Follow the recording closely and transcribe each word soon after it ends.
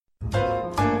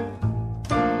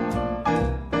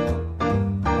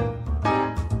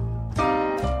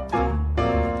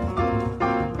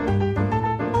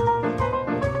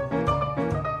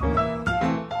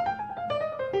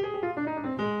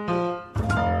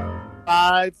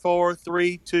5, 4,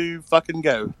 3, 2, fucking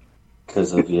go.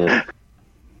 Because of you.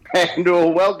 And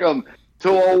welcome to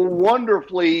a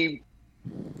wonderfully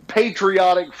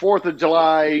patriotic 4th of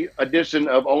July edition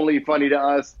of Only Funny to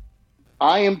Us.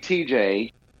 I am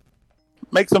TJ.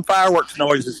 Make some fireworks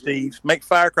noises, Steve. Make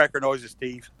firecracker noises,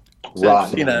 Steve.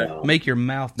 Since, make your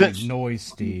mouth make noise,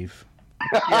 Steve.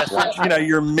 Since,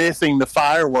 you're missing the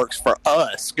fireworks for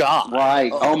us. God.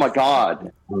 Right. Oh, my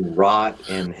God. Rot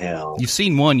in hell. You've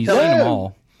seen one. You've seen them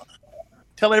all.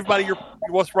 Tell everybody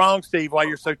what's wrong, Steve, why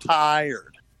you're so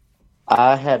tired.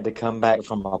 I had to come back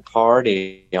from a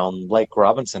party on Lake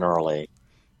Robinson early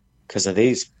because of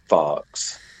these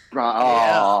fucks.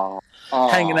 Oh.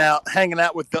 Hanging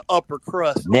out with the upper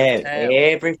crust. No,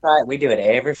 every Friday. We do it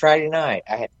every Friday night.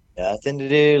 I had nothing to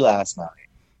do last night.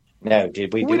 No,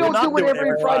 did we do it? We don't do it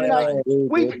every Friday night.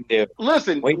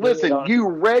 Listen, you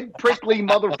red prickly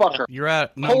motherfucker. You're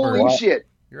out. Holy shit.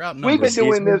 You're out. We've been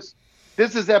doing this.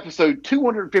 This is episode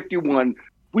 251.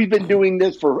 We've been doing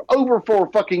this for over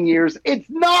 4 fucking years. It's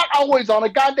not always on a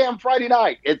goddamn Friday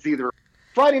night. It's either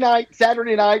Friday night,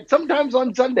 Saturday night, sometimes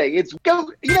on Sunday. It's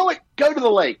go. You know what? Go to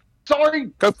the lake. Sorry,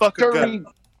 go fuck a go.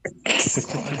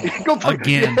 Go fuck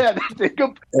again. Yeah,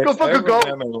 go fuck a go.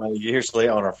 Usually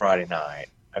on a Friday night.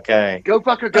 Okay. Go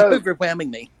fuck a go. Overwhelming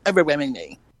me.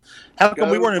 How come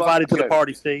we weren't invited to the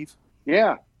party, Steve?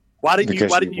 Yeah. Why didn't you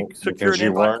secure an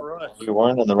invite for us? You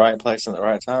weren't in the right place at the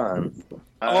right time.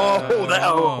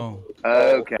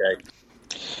 Okay.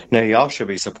 No, y'all should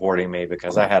be supporting me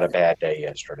because I had a bad day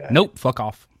yesterday. Nope, fuck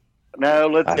off. No,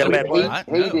 let's get bad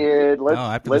He did.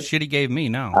 After the shit he gave me,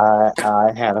 no.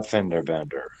 I had a fender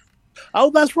bender. Oh,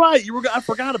 that's right. I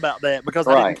forgot about that because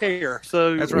I didn't care.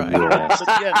 So that's right. Now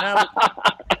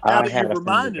that you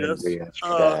reminded us,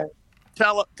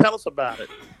 tell us about it.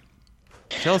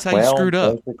 Tell us how you screwed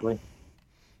up.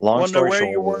 Long story where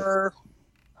short, you were.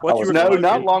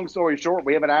 Not long story short.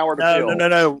 We have an hour to fill.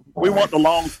 No. We want the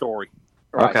long story.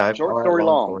 Right. Okay. Short story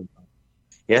long.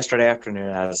 Yesterday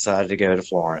afternoon, I decided to go to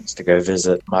Florence to go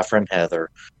visit my friend Heather.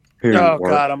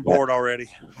 God, I'm bored already.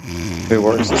 Who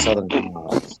works at Southern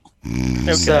Hops.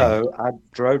 Okay. So I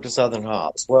drove to Southern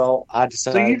Hops. Well, I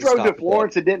decided. So you drove to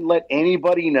Florence and didn't let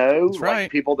anybody know, That's right.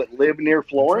 like people that live near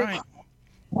Florence. That's right.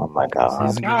 Oh my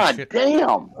God! God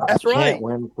damn! That's right. Can't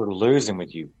win for losing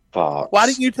with you, Fox. Why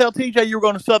didn't you tell TJ you were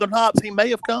going to Southern Hops? He may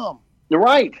have come. You're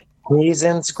right. He's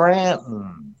in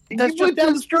Scranton. That's just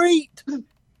down the street.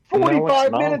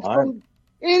 45 minutes from.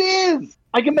 It is.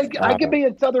 I can be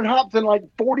at Southern Hops in like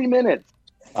 40 minutes.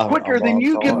 Quicker than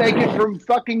you can make it from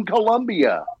fucking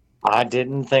Columbia. I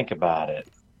didn't think about it.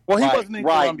 Well, he wasn't in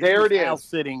Columbia. There it is. House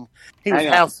sitting. He was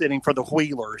house sitting for the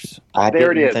Wheelers. I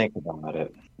didn't think about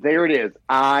it. There it is.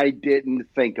 I didn't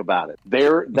think about it.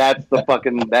 That's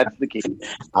the key.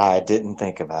 I didn't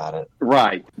think about it.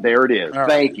 Right. There it is. All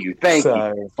Thank you. Thank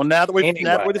you. Well, now that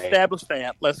we've established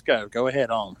that, let's go. Go ahead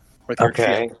on with your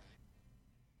shit.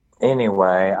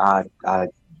 Anyway, I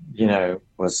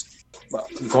was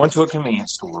going to a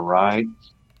convenience store, right?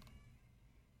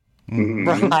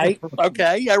 Mm-hmm. Right.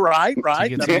 Okay. Yeah. Right.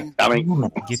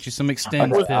 Get you some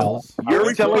extended pills.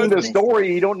 You're telling the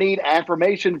story. You don't need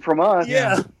affirmation from us.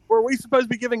 Yeah. Were we supposed to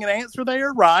be giving an answer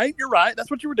there? Right. You're right. That's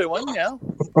what you were doing. Yeah.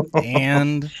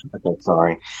 And okay,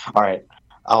 sorry. All right.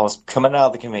 I was coming out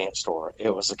of the convenience store.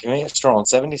 It was a convenience store on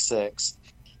 76.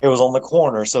 It was on the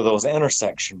corner, so there was an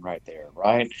intersection right there,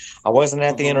 right? I wasn't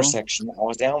at the intersection. I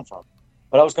was down from it.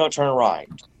 But I was going to turn right.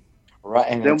 Right.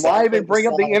 And then why even bring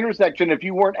up the intersection if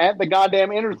you weren't at the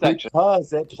goddamn intersection?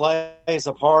 Because it plays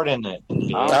a part in it.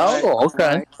 Oh,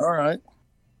 okay. All right.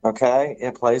 Okay,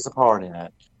 it plays a part in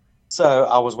it. So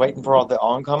I was waiting for all the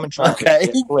oncoming traffic to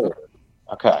get clear.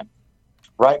 Okay.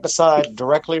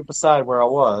 Directly beside where I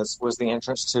was the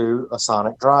entrance to a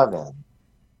Sonic drive-in.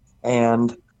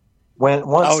 And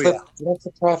once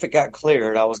the traffic got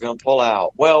cleared, I was going to pull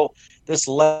out. Well, this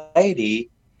lady,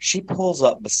 she pulls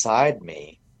up beside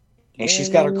me. And she's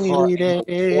got her car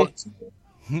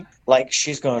like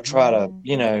she's going to try to,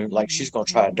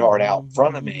 dart out in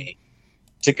front of me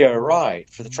to go right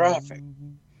for the traffic.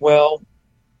 Well,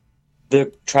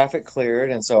 the traffic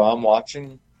cleared, and so I'm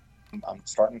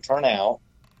starting to turn out.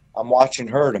 I'm watching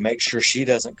her to make sure she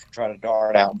doesn't try to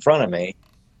dart out in front of me.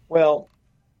 Well,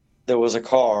 there was a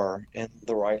car in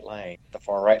the right lane, the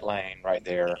far right lane right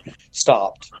there,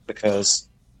 stopped because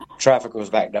traffic was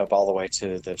backed up all the way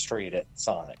to the street at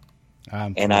Sonic. I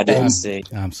didn't see.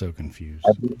 I'm so confused.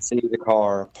 I didn't see the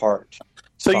car parked.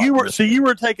 So you were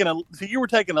taking a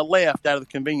left out of the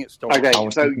convenience store. Okay,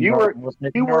 so you were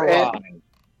at.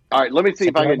 All right, let me see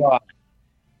if I can.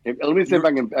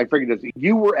 I figure this.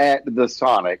 You were at the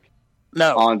Sonic.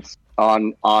 No.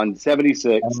 On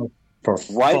 76.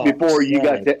 Right before you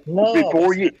got that. No,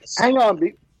 before you hang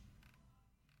on.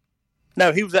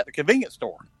 No, he was at the convenience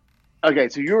store. Okay,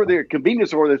 so you were there. Convenience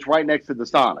store that's right next to the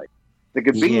Sonic. The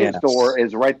convenience store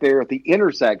is right there at the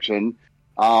intersection,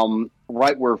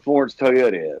 right where Florence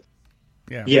Toyota is.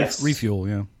 Yeah. Yes. Refuel.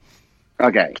 Yeah.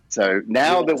 Okay, so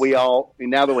now that we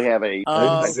have a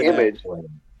an image.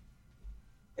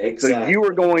 Exactly. So you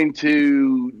were going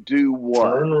to do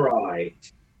what? Turn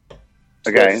right.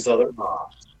 Okay. Southern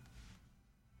Mall.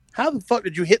 How the fuck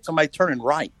did you hit somebody turning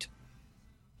right?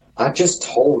 I just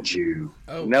told you.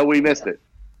 Oh. No, we missed it.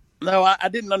 No, I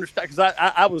didn't understand because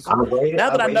I was.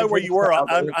 Now that I know where you were,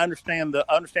 I understand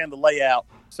the layout.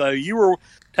 So you were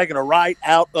taking a right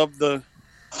out of the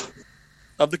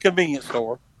convenience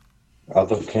store. Of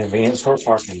the convenience store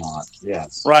parking lot,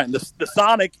 yes. Right, and the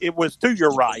Sonic, it was to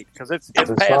your right because it's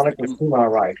the past Sonic was to my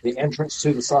right. The entrance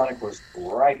to the Sonic was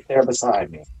right there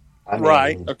beside me.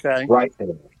 Right. Okay. Right there.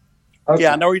 Okay.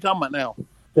 Yeah, I know what you're talking about now.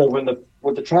 So when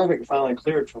the traffic finally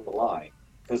cleared from the light,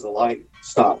 because the light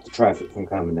stopped the traffic from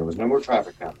coming, there was no more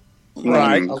traffic coming.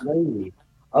 Right.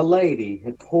 A lady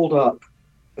had pulled up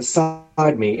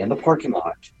beside me in the parking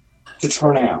lot to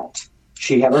turn out.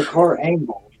 She had her car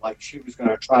angled like she was going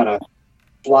to try to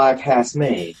fly past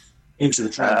me into the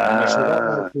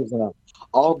traffic. She was in a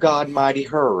all God mighty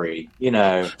hurry, you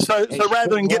know. So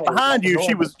rather than get behind you,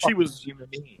 she was human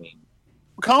being.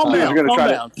 Calm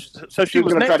down. So she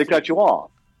was going to try to cut you off.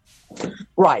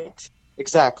 Right.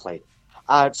 Exactly.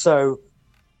 So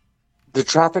the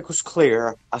traffic was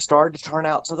clear. I started to turn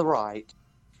out to the right,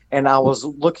 and I was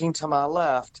looking to my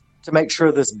left to make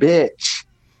sure this bitch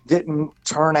didn't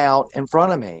turn out in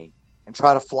front of me and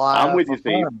try to fly I'm with you,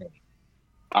 Steve.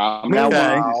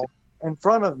 Meanwhile, in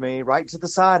front of me, right to the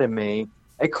side of me,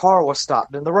 a car was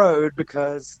stopped in the road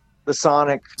because the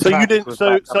Sonic. So you didn't.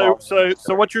 So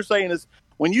what you're saying is,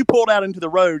 when you pulled out into the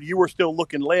road, you were still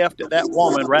looking left at that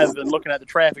woman rather than looking at the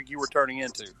traffic you were turning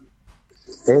into.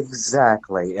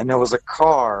 Exactly, and there was a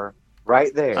car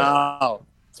right there. Oh,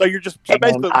 so you're just basically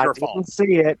it was your fault. I didn't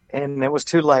see it, and it was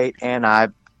too late, and I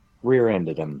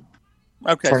rear-ended him.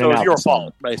 Okay, so it was your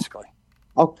fault, basically.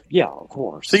 Oh yeah, of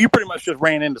course. So you pretty much just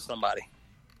ran into somebody.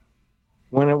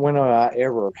 When I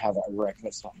ever have a wreck,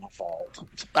 that's not my fault.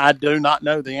 I do not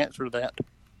know the answer to that.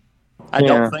 I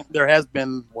don't think there has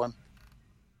been one.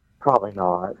 Probably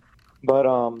not. But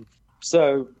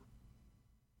so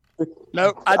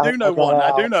no, I do know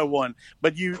one.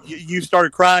 But you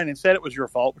started crying and said it was your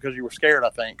fault because you were scared, I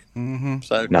think. Mm-hmm.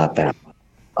 So not that.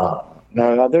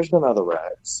 No, there's been other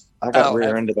wrecks. I got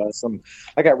rear-ended by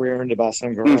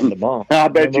some girl in the bump. I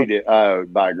bet you did.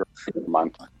 By a girl.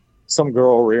 Some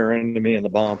girl rear-ended me in the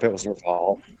bump. It was her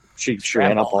fault. She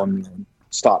ran up on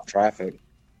stopped traffic.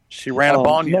 She ran up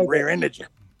on you and rear-ended you.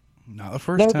 Not the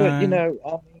first time.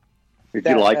 But did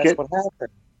you like it? What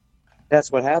happened.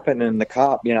 That's what happened. And the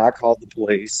cop, I called the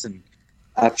police and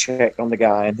I checked on the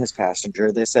guy and his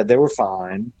passenger. They said they were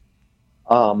fine.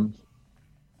 And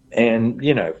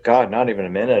God, not even a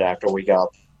minute after I got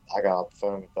off the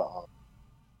phone with the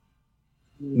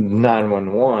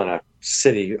 911,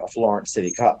 a Florence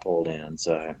City cop pulled in.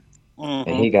 So, and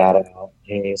he got out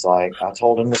and he's like, I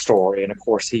told him the story. And of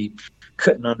course he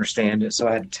couldn't understand it. So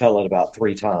I had to tell it about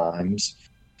 3 times.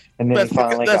 And then he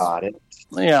finally got it.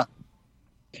 Yeah.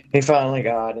 He finally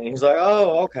got it. And he's like,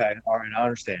 oh, okay. All right. I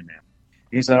understand now.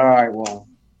 He said, all right, well,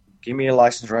 give me a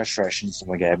license and registration. So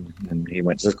we gave him, and he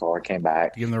went to the car, came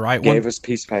back. Give him the right one. Gave us a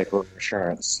piece of paper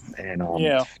insurance. And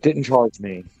didn't charge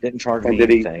me. Didn't charge me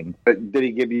anything. But did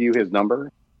he give you his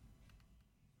number?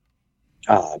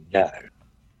 No.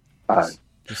 That's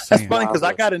funny because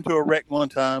I got into a wreck one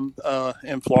time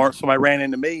in Florence. Somebody ran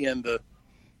into me, and the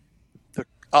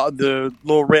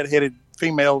little redheaded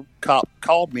female cop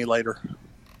called me later.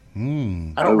 I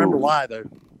don't remember why though.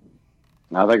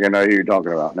 I think I know who you're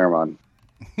talking about. Never mind.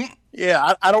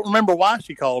 Yeah, I don't remember why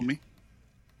she called me.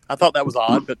 I thought that was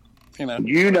odd, but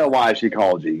you know why she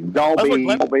called you.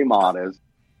 Don't be modest.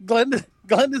 Glenda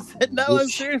said no. I'm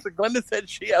serious. Glenda said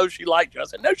she liked you. I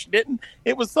said no, she didn't.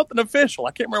 It was something official.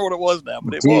 I can't remember what it was now,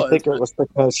 but it was. Do you think it was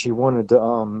because she wanted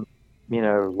to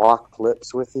lock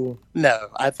lips with you? No,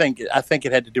 I think it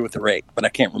had to do with the rape, but I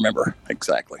can't remember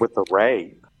exactly. With the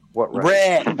rape? What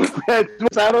rape? That's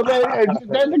exactly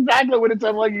what it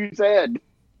sounded like you said.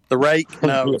 The rape?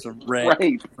 No, it's a wreck.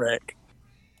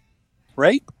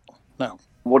 Rape? No.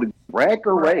 What, wreck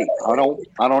or rape? I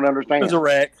don't understand. It was a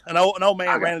wreck. An old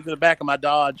man ran into the back of my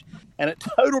Dodge, and it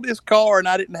totaled his car, and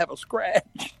I didn't have a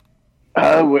scratch.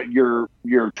 Oh, your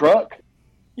truck?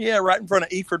 Yeah, right in front of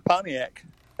Eford Pontiac.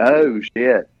 Oh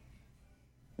shit!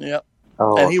 Yep.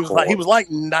 Oh, and he was like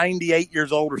 98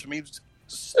 years old or something. He was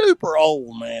super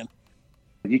old, man.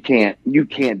 You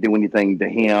can't do anything to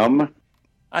him.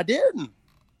 I didn't.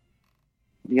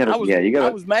 You gotta, I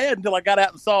was mad until I got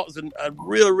out and saw it was a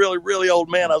really, really, really old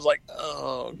man. I was like,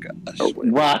 oh gosh.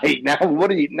 Right. Now what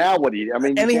do you I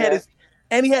mean, and he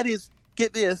had his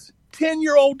get this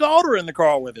 10-year-old daughter in the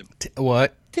car with him.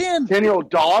 What? 10-year-old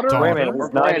daughter? Wait a minute,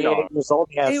 he's 98 years old.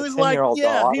 He has a 10-year-old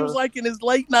daughter. He was like in his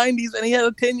late 90s, and he had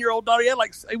a 10-year-old daughter. He had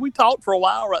we talked for a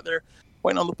while right there,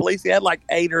 waiting on the police. He had like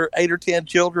 8 or 10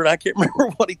 children. I can't remember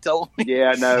what he told me.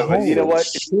 Yeah, no. Oh, you know what?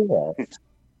 Shit.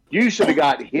 You should have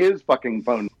got his fucking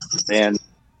phone and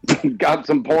got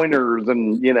some pointers,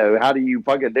 and how do you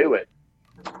fucking do it?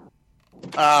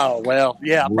 Oh well,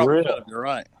 yeah, I probably should have. You're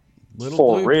right.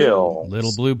 For real,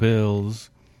 little blue bills.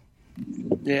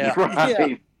 Yeah,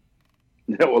 right.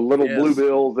 Yeah. Little blue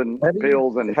bills and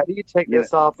pills. And how do you take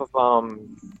this off of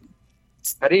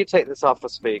How do you take this off a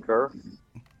speaker?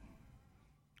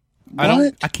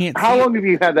 I can't. How long have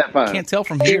you had that phone? Can't tell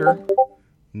from here.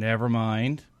 Never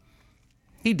mind.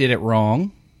 He did it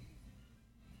wrong.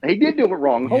 He did do it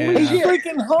wrong. Holy shit!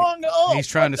 Freaking hung up. He's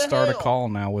trying to start a call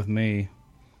now with me.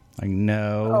 Like,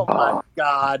 no. Oh my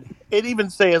God! It even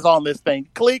says on this thing,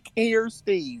 "Click here,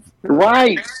 Steve."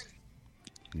 Right.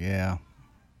 Yeah.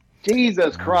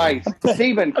 Jesus Christ,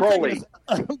 Stephen Crowley.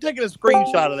 I'm taking a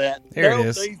screenshot of that. There it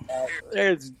is.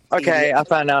 There's Okay, I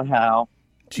found out how.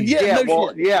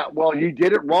 Well, you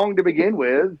did it wrong to begin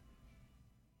with.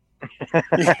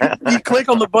 You click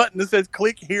on the button that says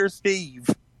 "Click here, Steve."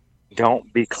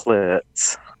 Don't be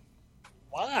clits.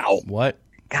 Wow. What?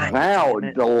 God, wow,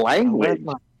 the language.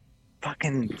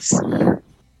 Fucking.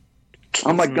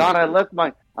 Oh my God! I left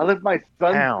my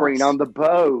sunscreen on the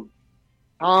boat.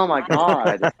 Oh my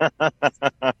God!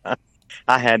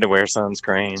 I had to wear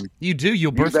sunscreen. You do.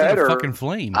 You'll burst into fucking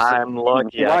flames. I'm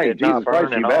lucky. Right, I did not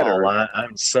burn Jesus, at all.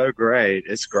 I'm so great.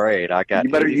 It's great. I got. You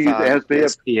better use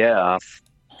SPF,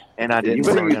 and I didn't. You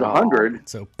better use 100.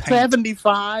 So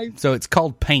 75. So it's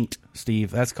called paint,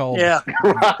 Steve. That's called. Yeah,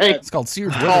 right. It's called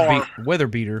Sears weather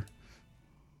beater.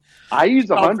 I use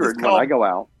 100 when I go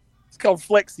out. It's called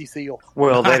Flexi Seal.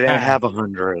 Well, they didn't have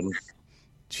 100.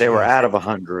 They were out of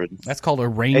 100. That's called a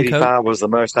raincoat. 85 was the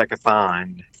most I could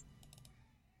find.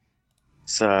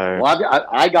 So, well,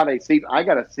 I got a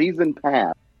season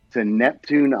pass to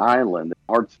Neptune Island.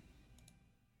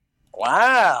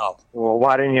 Wow. Well,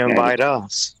 why didn't you invite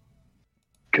us?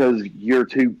 Because you're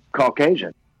too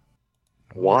Caucasian.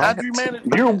 What? How'd you manage?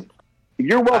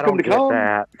 You're welcome to come.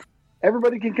 That.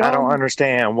 Everybody can come. I don't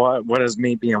understand what does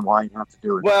me being white have to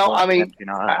do with it? Well, I mean,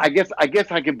 I guess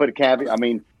I can put a caveat. I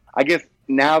mean, I guess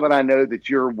now that I know that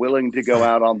you're willing to go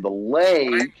out on the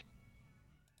lake,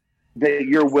 that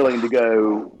you're willing to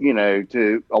go,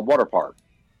 to a water park.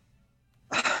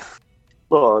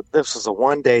 Look, this was a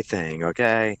one-day thing,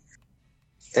 okay?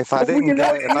 If I didn't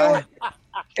go,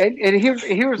 and here's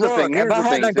the thing. If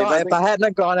I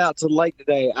hadn't gone out to the lake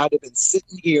today, I'd have been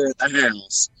sitting here at the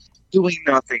house doing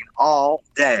nothing all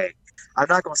day. I'm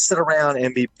not going to sit around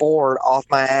and be bored off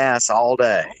my ass all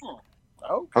day.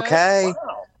 Okay?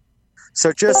 Wow.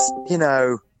 So just,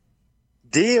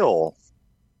 deal.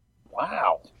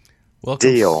 Wow.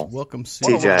 Welcome,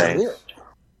 TJ.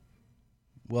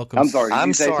 Welcome. I'm sorry.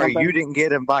 I'm sorry you didn't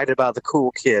get invited by the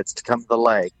cool kids to come to the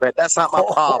lake, but that's not my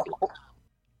problem.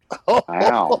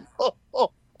 Wow.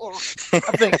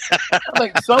 I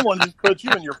think someone just put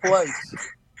you in your place.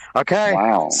 Okay.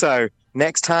 Wow. So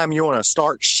next time you want to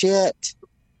start shit,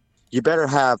 you better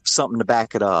have something to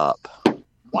back it up.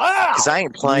 Wow. Because I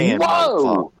ain't playing.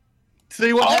 Whoa.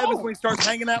 See what happens when he starts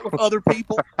hanging out with other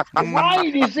people?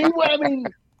 Right. You see what I mean?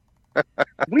 I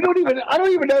don't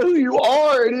even know who you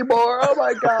are anymore. Oh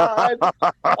my God.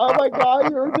 Oh my God.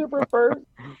 You're a different person.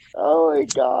 Oh my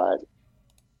God.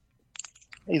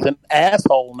 He's an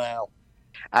asshole now.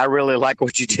 I really like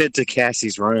what you did to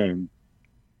Cassie's room.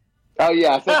 Oh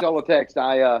yeah, I sent y'all a text.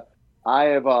 I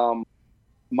have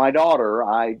my daughter.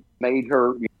 I made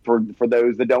her for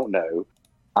those that don't know.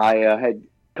 I had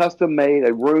custom made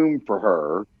a room for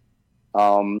her.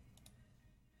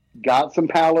 Got some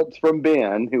pallets from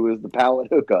Ben, who was the pallet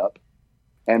hookup,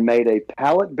 and made a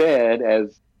pallet bed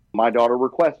as my daughter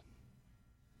requested.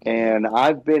 And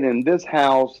I've been in this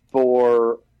house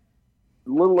for a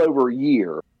little over a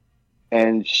year,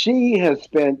 and she has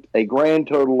spent a grand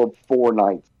total of 4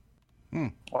 nights.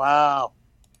 Wow.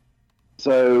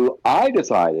 So I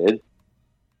decided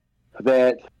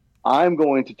that I'm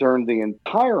going to turn the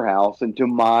entire house into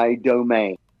my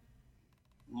domain.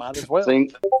 Might as well.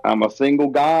 I'm a single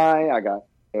guy. I got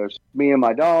me and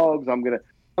my dogs. I'm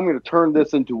gonna turn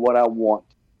this into what I want.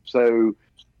 So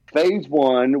phase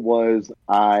 1 was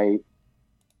I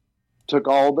took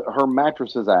all her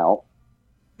mattresses out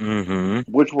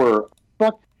which were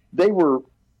they were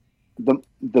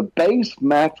the base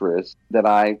mattress that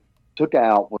I took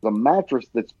out was a mattress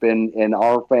that's been in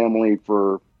our family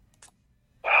for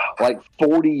like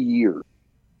 40 years.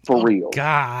 For real.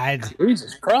 God.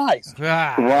 Jesus Christ.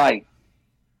 Right.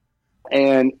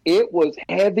 And it was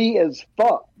heavy as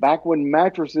fuck. Back when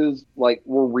mattresses like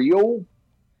were real,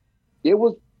 it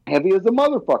was heavy as a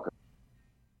motherfucker.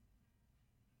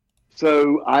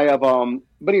 So I have but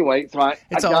anyway, so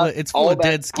it's full of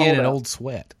dead skin and old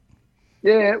sweat.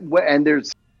 Yeah, and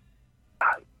there's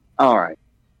all right.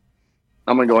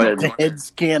 I'm gonna go ahead. Dead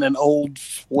skin and old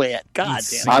sweat. God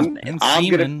damn.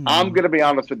 I'm gonna be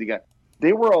honest with you guys.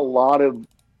 There were a lot of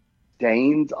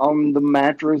stains on the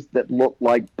mattress that looked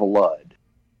like blood.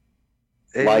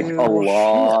 Like a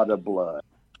lot of blood.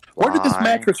 Where did this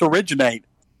mattress originate?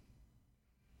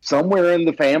 Somewhere in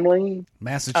the family.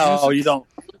 Massachusetts. Oh, you don't.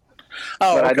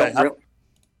 Oh, but okay.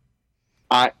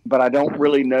 I don't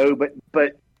really know.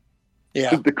 But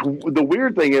yeah. The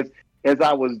weird thing is, as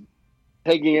I was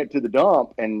taking it to the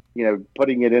dump and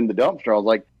putting it in the dumpster, I was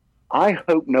like, I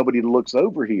hope nobody looks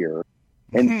over here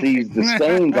and sees the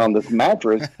stains on this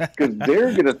mattress, because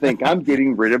they're going to think I'm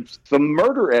getting rid of some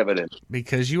murder evidence.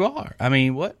 Because you are. I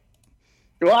mean, what?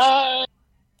 Whatever,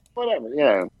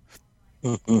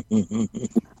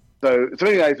 So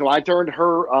anyway, so I turned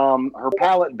her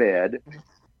pallet bed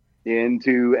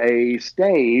into a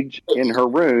stage in her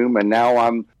room, and now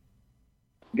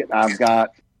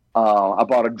I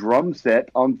bought a drum set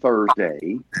on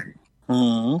Thursday.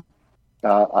 Mm-hmm.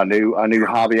 A new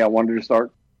hobby I wanted to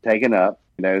start taking up.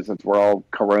 Since we're all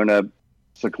Corona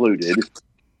secluded,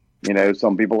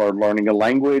 some people are learning a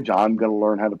language. I'm going to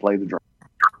learn how to play the drum.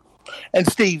 And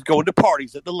Steve's going to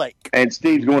parties at the lake.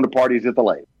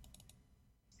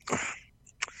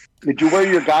 Did you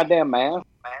wear your goddamn mask?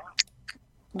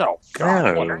 No.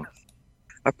 No.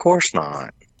 Of course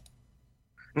not.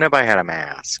 Nobody had a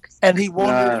mask. And he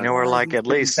wondered. There were at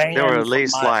least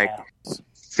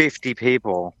 50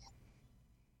 people.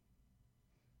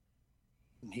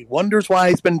 He wonders why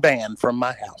he's been banned from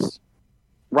my house.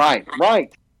 Right.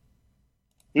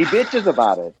 He bitches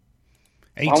about it.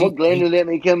 I want Glenn to let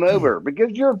me come over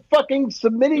because you're fucking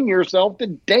submitting yourself to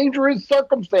dangerous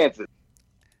circumstances.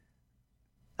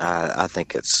 I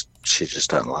think she just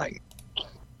doesn't like.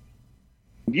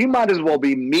 You might as well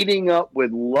be meeting up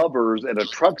with lovers at a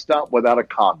truck stop without a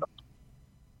condom.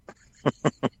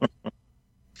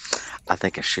 I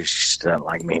think she just doesn't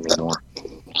like me anymore.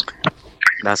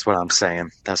 That's what I'm saying.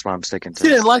 That's what I'm sticking to. She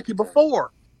didn't like you before.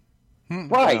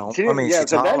 Right. Well, she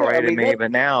tolerated me,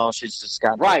 but now she's just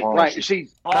got right.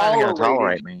 She's going to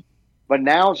tolerate me. But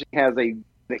now she has an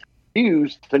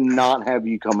excuse to not have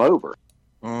you come over.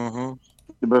 Mm-hmm.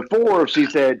 Before she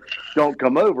said, don't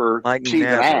come over, she's an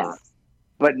ass.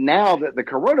 But now that the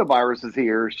coronavirus is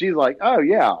here, she's like, oh,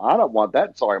 yeah, I don't want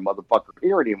that sorry motherfucker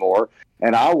here anymore,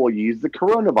 and I will use the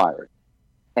coronavirus.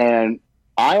 And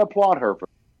I applaud her for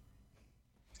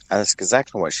that. That's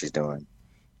exactly what she's doing.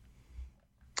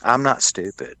 I'm not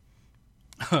stupid.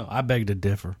 I beg to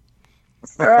differ.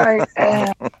 All right.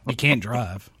 You can't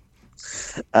drive.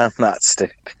 I'm not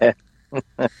stupid.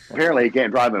 Apparently, you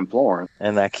can't drive in Florence.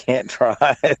 And I can't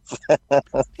drive.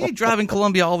 You drive in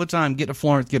Columbia all the time, get to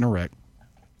Florence, get in a wreck.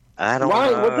 I don't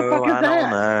know. What the fuck is I don't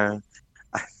know.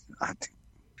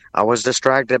 I was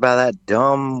distracted by that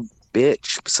dumb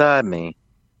bitch beside me.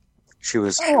 She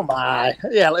was. Oh my!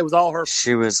 Yeah, it was all her.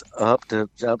 She was up to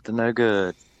no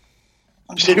good.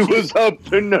 She was up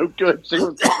to no good.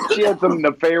 She had some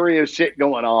nefarious shit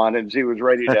going on, and she was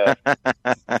ready to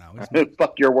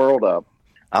fuck your world up.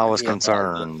 I was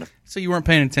concerned. So you weren't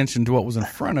paying attention to what was in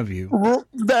front of you.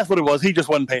 That's what it was. He just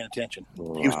wasn't paying attention.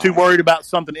 He was too worried about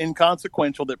something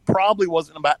inconsequential that probably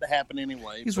wasn't about to happen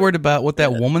anyway. He's worried about what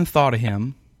that woman thought of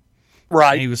him.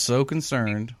 Right. And he was so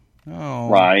concerned. Oh,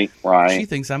 right. She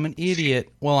thinks I'm an idiot.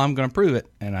 Well, I'm going to prove it.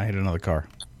 And I hit another car.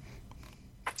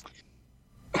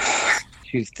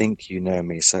 You think you know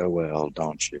me so well,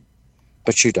 don't you?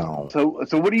 But you don't. So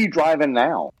what are you driving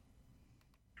now?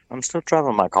 I'm still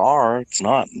driving my car. It's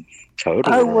not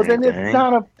total. Oh, well, then it's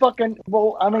not a fucking.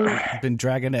 Well, I mean, I've been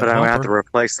dragging that but bumper. I have to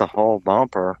replace the whole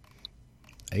bumper.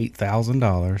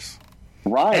 $8,000.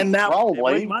 Right. And now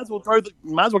probably might as well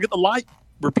get the light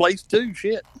replaced too.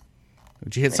 Shit.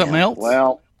 Would you hit something else?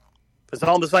 Well, if it's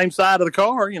on the same side of the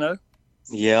car,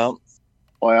 Yeah.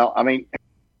 Well, I mean.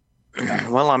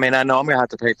 Well, I mean, I know I'm gonna have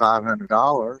to pay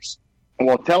 $500.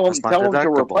 Well, tell them to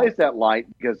replace that light,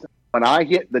 because when I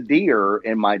hit the deer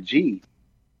in my Jeep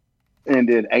and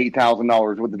did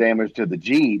 $8,000 worth of damage to the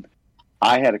Jeep,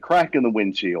 I had a crack in the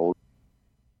windshield,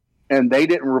 and they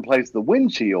didn't replace the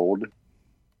windshield.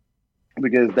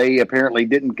 because they apparently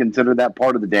didn't consider that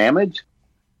part of the damage.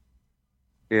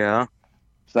 Yeah.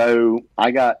 So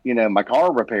I got, my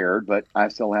car repaired, but I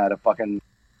still had a fucking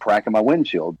crack in my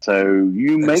windshield. So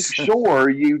you make sure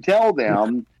you tell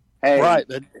them, hey, Right.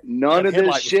 None of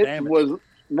this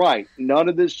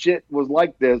shit was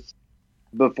like this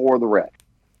before the wreck.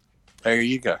 There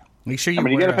you go. Make sure you.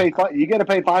 You got to pay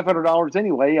 $500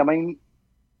 anyway. I mean,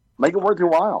 make it worth your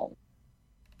while.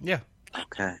 Yeah.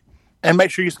 Okay. And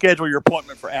make sure you schedule your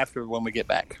appointment for after when we get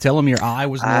back. Tell them your eye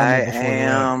was normal before the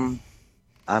wreck.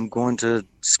 I'm going to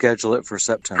schedule it for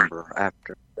September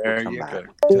after. There you go.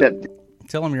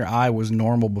 Tell them your eye was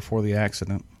normal before the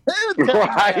accident.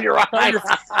 Right.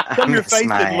 Tell your face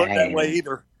didn't look that way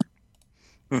either.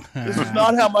 This is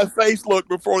not how my face looked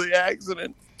before the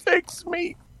accident. Fix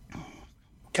me.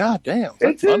 God damn.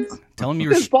 That's fun. Tell them you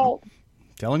His fault.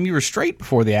 Tell him you were straight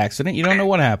before the accident. You don't know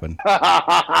what happened. What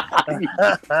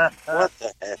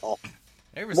the hell?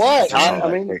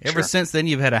 Ever since then,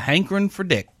 you've had a hankering for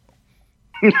dick.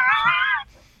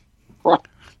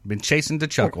 Been chasing the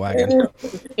chuck wagon.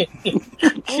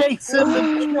 Chasing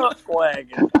the chuck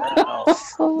wagon.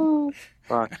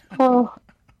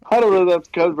 I don't know if that's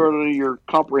covered under your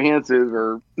comprehensive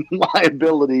or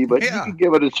liability, but you can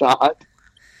give it a shot.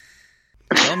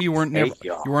 Tell him you weren't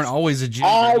always a ginger.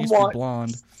 You used to be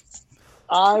blonde.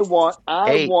 I want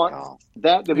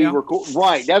that to be recorded.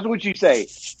 Right, that's what you say.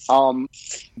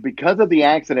 Because of the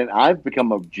accident, I've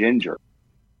become a ginger.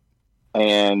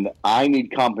 And I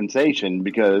need compensation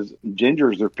because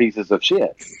gingers are pieces of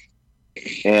shit.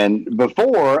 And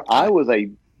before, I was a,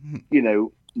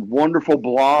 wonderful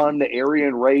blonde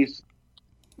Aryan race,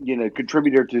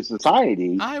 contributor to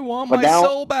society. I want my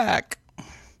soul back.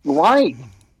 Right.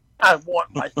 I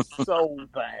want my soul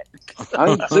back.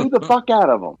 Sue the fuck out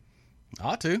of them.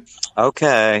 Ought to.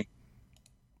 Okay.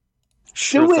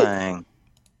 Sure thing.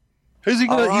 Who's he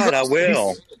going to? All right, I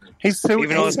will. Even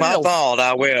though it's my fault,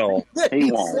 I will.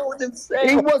 He won't.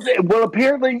 He wasn't. Well,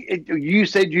 apparently, you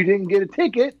said you didn't get a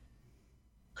ticket.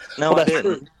 No, I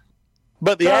didn't.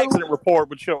 But the accident report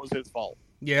would show it was his fault.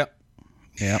 Yep.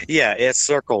 Yeah. Yeah, it's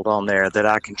circled on there that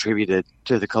I contributed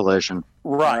to the collision.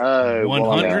 Right.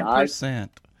 100%.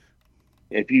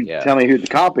 If you tell me who the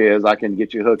cop is, I can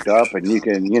get you hooked up, and you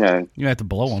can, You have to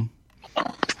blow him,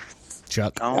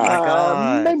 Chuck. Oh my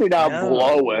God! Maybe not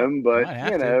blow him, but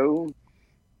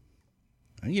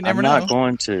you never know. I'm not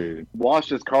going to wash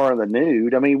his car in the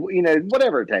nude. I mean,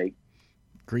 whatever it takes.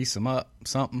 Grease him up,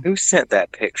 something. Who sent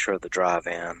that picture of the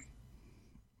drive-in?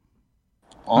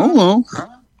 Oh,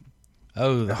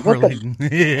 the Harley.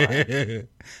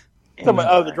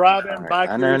 The drive-in bike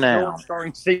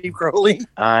starring Steve Crowley.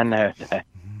 I know that.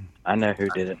 I know who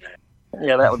did it.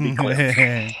 Yeah, that would be cool.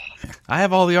 I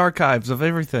have all the archives of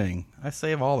everything. I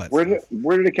save all that. Where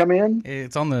did it come in?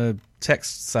 It's on the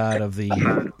text side of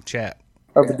the chat.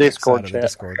 Of the Discord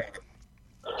chat.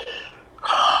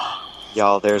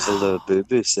 Y'all, there's a little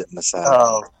boo-boo sitting beside.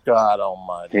 Oh, God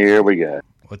almighty. Here we go.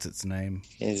 What's its name?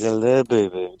 It's a little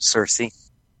boo-boo. Cersei.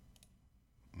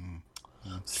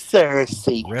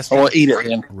 Cersei. Eat it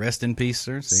then. Rest in peace,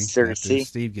 Cersei. Cersei.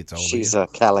 Steve gets older. She's a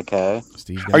calico.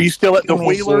 Are you still at the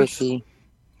Wheelers?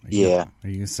 Yeah. Are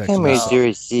you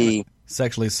Cersei.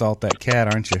 Sexually assault that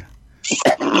cat, aren't you?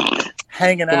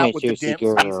 Hanging out with the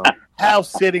Dempseys.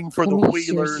 House sitting for the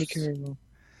Wheelers.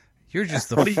 You're just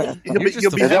the. Is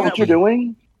that what you're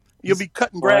doing? You'll be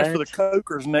cutting grass for the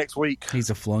Cokers next week. He's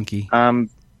a flunky.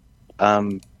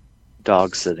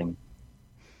 Dog sitting.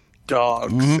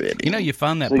 Sitting. You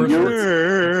find that person.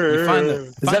 You find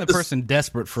the person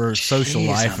desperate for social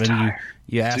life, and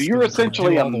you ask. So you're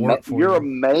essentially a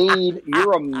maid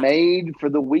for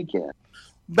the weekend.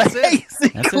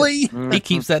 Basically, he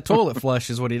keeps that toilet flush.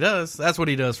 Is what he does. That's what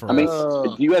he does for us.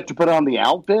 Do you have to put on the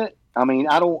outfit? I mean,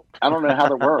 I don't know how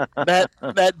that works.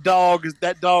 that dog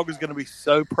is going to be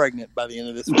so pregnant by the end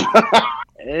of this week.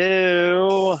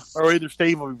 Ew. Or either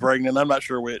Steve will be pregnant. I'm not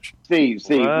sure which. Steve,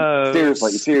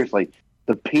 seriously.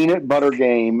 The peanut butter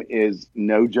game is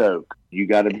no joke. You've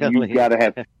got to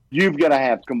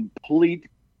have complete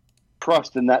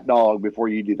trust in that dog before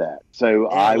you do that. So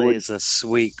Ellie is a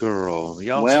sweet girl.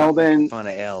 Y'all making fun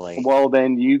of Ellie. Well,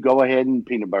 then you go ahead and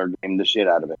peanut butter game the shit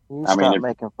out of it. Stop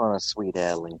making fun of sweet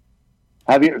Ellie.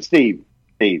 Have you, Steve?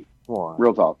 What?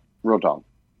 Real talk.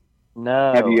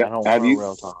 No, I don't want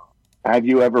real talk. Have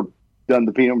you ever done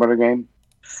the peanut butter game?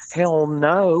 Hell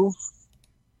no.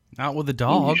 Not with a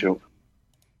dog.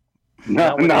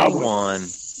 Not with anyone.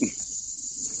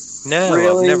 No,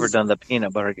 really? I've never done the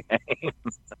peanut butter game.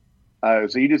 Oh,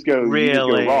 so you just go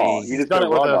really? You just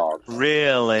go raw dog.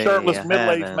 Really? Shirtless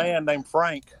middle-aged man named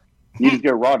Frank. You just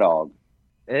go raw dog.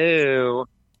 Ew.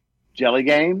 Jelly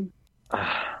game.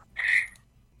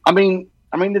 I mean,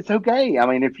 it's okay. I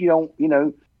mean, if you don't,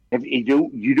 if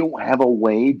you don't have a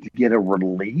way to get a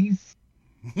release.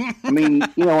 I mean,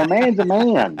 a man's a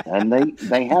man, and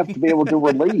they have to be able to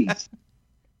release.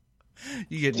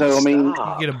 You get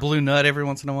a blue nut every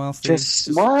once in a while, Steve.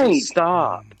 Just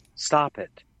stop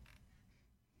it.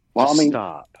 Well, just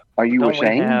stop. Are you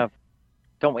ashamed?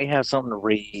 Don't we have something to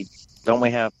read? Don't we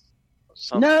have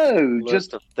some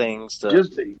list of things to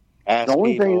ask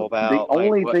people about? The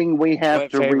only thing we have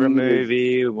to read.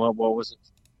 Movie? What was it?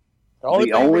 The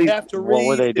only thing we have to read. What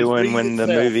were they doing when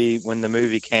the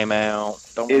movie came out?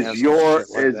 Is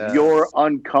your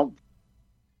uncomfortable?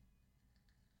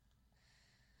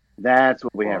 That's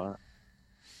what we have.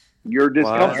 Your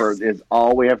discomfort is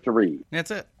all we have to read. That's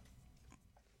it.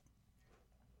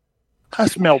 I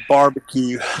smell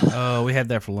barbecue. Oh, we had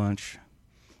that for lunch.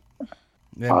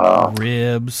 We had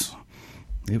ribs.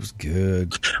 It was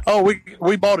good. Oh,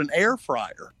 we bought an air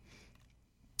fryer.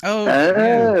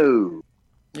 Oh.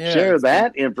 Yeah. Share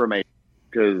that information,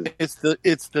 because it's the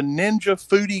Ninja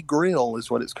Foodie Grill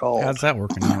is what it's called. How's that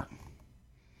working out?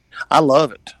 I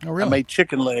love it. Oh, really? I made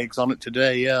chicken legs on it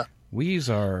today. Yeah, we use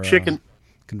our chicken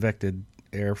convected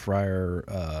air fryer.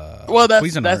 Well, that's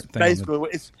basically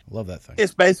love that thing.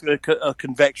 It's basically a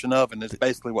convection oven. It's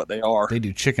basically what they are. They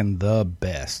do chicken the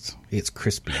best. It's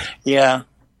crispy. Yeah.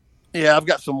 I've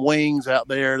got some wings out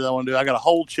there that I want to do. I got a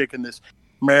whole chicken that's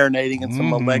marinating in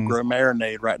some Allegro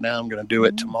marinade right now. I'm going to do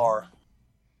it tomorrow.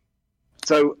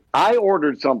 So I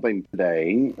ordered something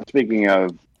today. Speaking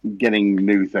of getting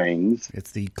new things,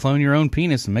 it's the clone your own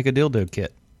penis and make a dildo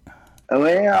kit.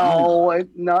 Well, it's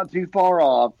not too far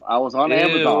off. I was on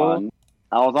Amazon.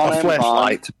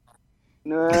 Fleshlight.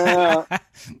 No,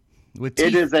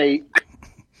 it is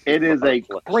a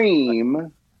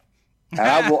cream, and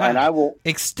I will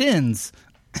extends.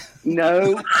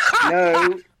 No.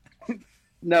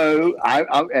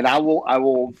 I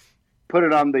will put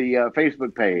it on the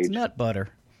Facebook page. It's nut butter.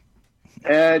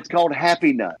 It's called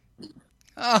Happy Nut.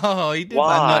 Oh, you did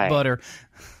buy nut butter.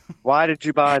 Why did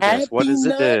you buy this? What does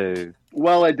it do?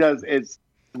 Well, it does. It's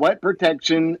sweat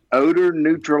protection, odor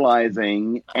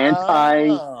neutralizing,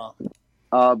 anti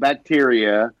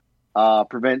bacteria,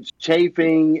 prevents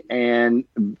chafing, and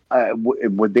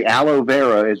with the aloe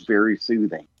vera, it's very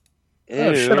soothing.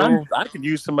 Oh, shit, I could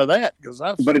use some of that because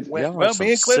I've me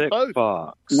and Cliff both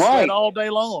sweat all day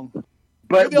long.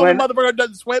 But you're the only motherfucker that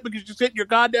doesn't sweat because you sit in your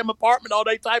goddamn apartment all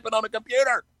day typing on a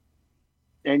computer.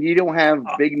 And you don't have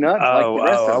big nuts like the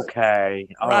rest of us. Okay.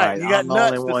 All right. You got I'm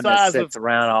nuts the only one the that size sits of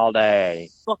around all day.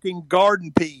 Fucking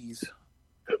garden peas.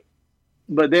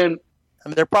 But then,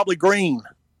 and they're probably green.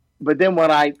 But then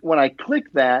when I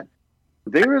click that,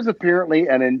 there is apparently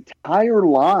an entire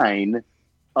line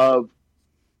of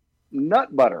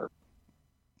nut butter,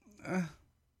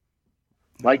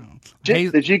 like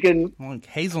that you can like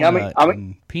hazelnut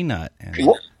and peanut.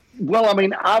 Well, I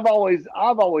mean, I've always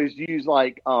used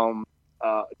like Gold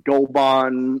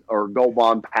Bond or Gold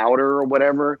Bond powder or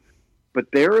whatever, but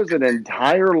there is an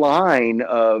entire line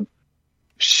of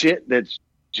shit that's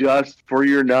just for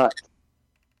your nuts.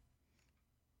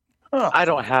 I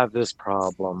don't have this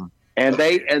problem, and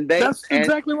they that's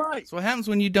exactly right. So what happens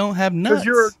when you don't have nuts?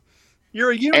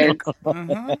 You're a unit.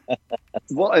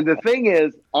 Well, and the thing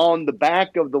is, on the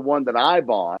back of the one that I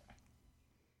bought,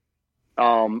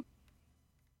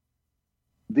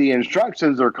 the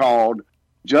instructions are called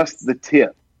just the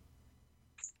tip.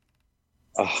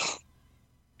 Oh,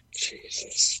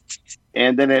 Jesus.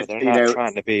 And then they're not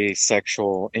trying to be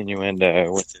sexual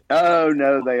innuendo with it. Oh,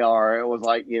 no, they are. It was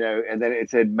like, and then it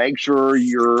said, make sure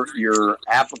your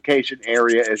application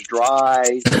area is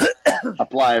dry.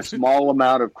 Apply a small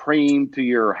amount of cream to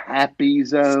your happy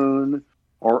zone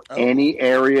or any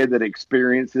area that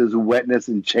experiences wetness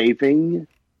and chafing.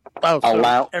 Oh,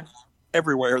 so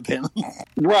everywhere then.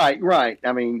 Right.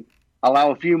 I mean,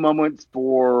 allow a few moments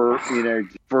for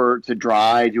to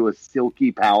dry to a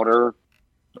silky powder.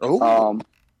 Oh.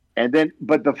 And then,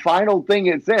 but the final thing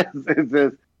it says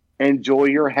is enjoy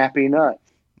your happy nuts.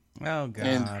 Oh, God.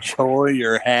 Enjoy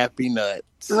your happy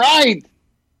nuts. Right.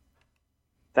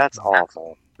 That's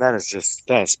awful. That's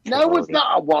no, it's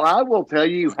not. Well, I will tell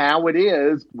you how it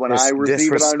is when I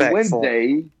receive it on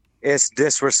Wednesday. It's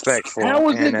disrespectful. How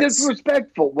is it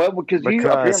disrespectful? Well, because you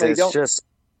apparently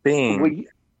don't.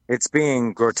 It's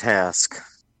being grotesque.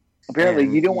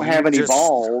 Apparently, you don't have any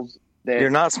balls.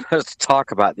 You're not supposed to talk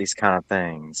about these kind of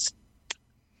things.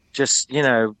 Just,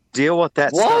 deal with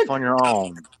that stuff on your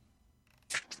own.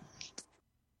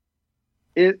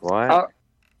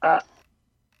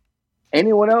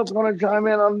 Anyone else want to chime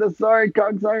in on this? Sorry,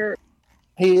 cocksucker.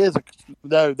 He is.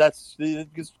 No, it's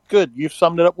good. You've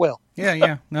summed it up well.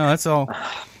 Yeah. No, that's all.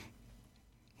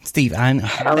 Steve, I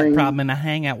have that problem, and I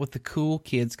hang out with the cool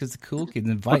kids because the cool kids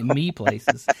invite me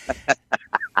places.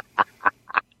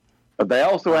 But they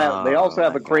also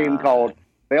have a cream called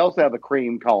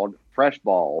Fresh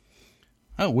Ball.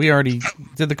 Oh, we already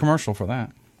did the commercial for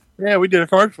that. Yeah, we did a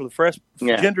commercial for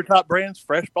the Ginger Top Brands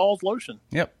Fresh Balls lotion.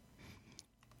 Yep.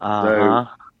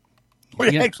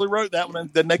 We actually wrote that one,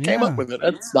 and then they came up with it.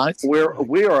 That's nice. We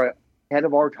are ahead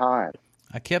of our time.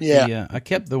 I kept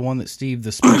the one that Steve,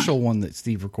 the special one that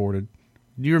Steve recorded.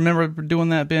 Do you remember doing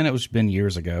that, Ben? It was been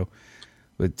years ago.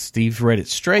 But Steve read it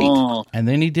straight, and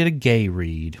then he did a gay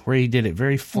read where he did it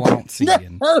very flouncy.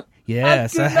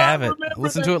 Yes, I have it. I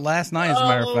listened to it last night, as a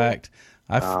matter of fact.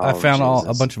 I found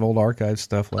a bunch of old archive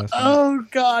stuff last night. Oh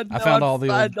God! No, I found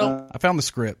I found the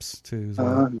scripts too.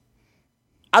 So.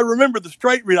 I remember the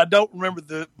straight read. I don't remember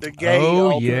the gay.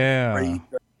 Oh yeah. Read.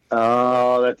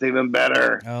 Oh, that's even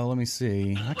better. Oh, let me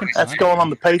see. That's going on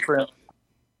the Patreon.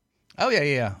 Oh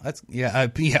yeah. That's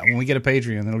when we get a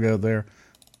Patreon, it'll go there.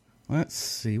 Let's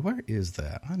see. Where is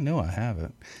that? I know I have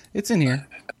it. It's in here.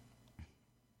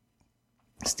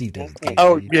 Steve does it.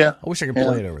 Yeah. I wish I could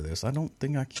play it over this. I don't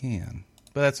think I can,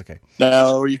 but that's okay.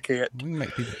 No, you can't. We can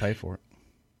make people pay for it.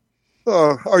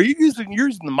 Are you using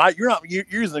the mic? You're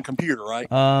using the computer,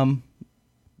 right?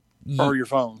 Or your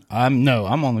phone? I'm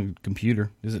on the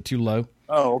computer. Is it too low?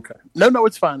 Oh, okay. No,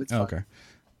 it's fine. It's fine. Okay.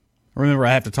 Remember,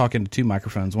 I have to talk into two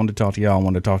microphones. One to talk to y'all, and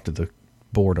one to talk to the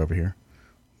board over here.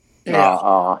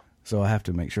 Yeah. So I have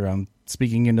to make sure I'm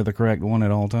speaking into the correct one at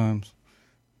all times.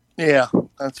 Yeah,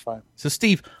 that's fine. So,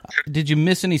 Steve, did you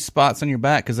miss any spots on your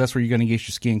back? Because that's where you're going to get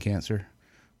your skin cancer.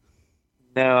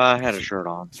 No, I had a shirt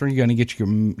on. That's where you're going to get your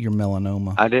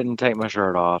melanoma. I didn't take my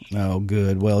shirt off. Oh,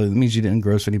 good. Well, it means you didn't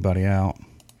gross anybody out.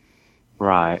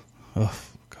 Right. Oh,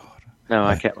 God. No,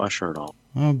 I kept my shirt on.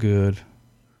 Oh, good.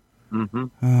 Mm-hmm.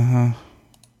 Uh-huh.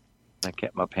 I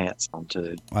kept my pants on,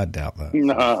 too. I doubt that.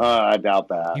 I doubt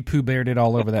that. You Pooh Beared it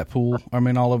all over that pool. I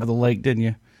mean, all over the lake, didn't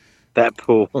you? That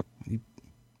pool. I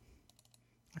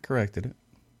corrected it.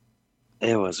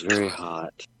 It was very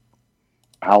hot.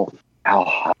 How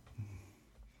hot?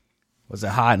 Was it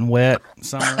hot and wet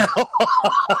summer?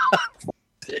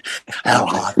 How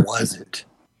hot was it?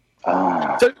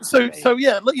 So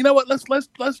yeah, you know what? Let's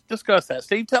discuss that.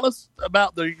 Steve, tell us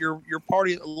about your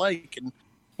party at the lake, and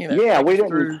we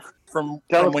didn't from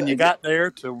when you got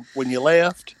there to when you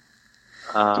left.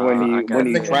 When you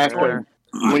trashed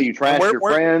your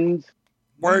friends.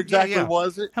 Where exactly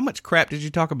was it? How much crap did you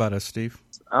talk about us, Steve?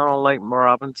 I don't Lake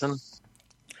Robinson.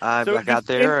 I got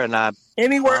there and I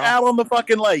anywhere out on the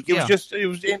fucking lake. It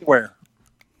was anywhere.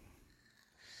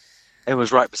 It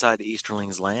was right beside the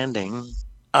Easterlings Landing.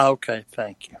 Okay,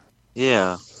 thank you.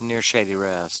 Yeah, near Shady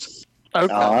Rest.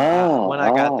 Okay. When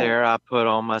I got there, I put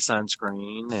on my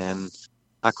sunscreen and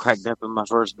I cracked open my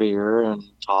first beer and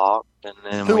talked. And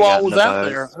then who all was out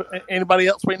there? Anybody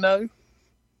else we know?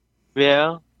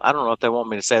 Yeah. I don't know if they want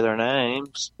me to say their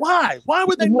names. Why? Why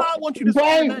would they not want you to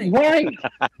say their names? Right.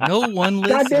 No one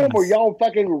listens. Goddamn, were y'all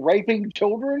fucking raping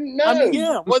children? No. I mean,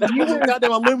 yeah. Was you a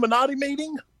goddamn Illuminati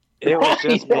meeting? It was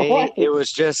just me. It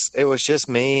was just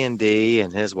me and Dee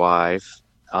and his wife.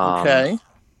 Okay.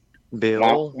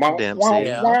 Bill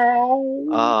Dempsey.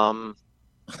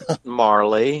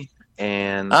 Marley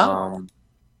and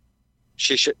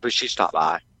she stopped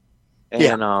by.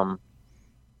 And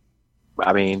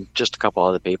I mean, just a couple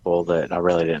other people that I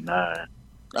really didn't know.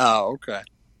 Oh, okay.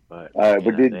 But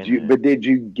did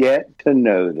you get to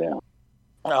know them?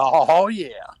 Oh, yeah.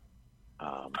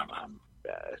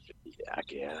 I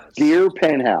guess. Dear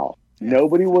Penthouse,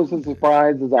 nobody was as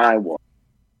surprised as I was.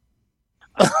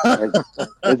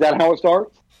 Is that how it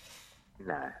starts?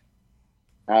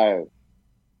 No.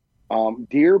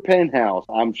 Dear Penthouse,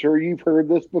 I'm sure you've heard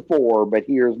this before, but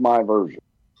here's my version.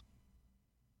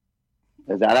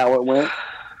 Is that how it went?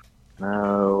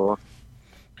 No.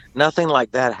 Nothing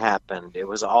like that happened. It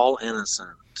was all innocent.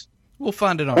 We'll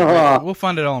find it on Red. We'll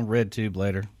find it on RedTube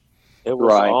later. It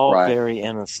was very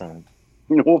innocent.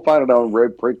 We'll find it on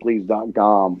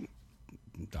redprickleys.com.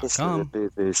 This little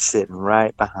boo-boo sitting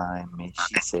right behind me.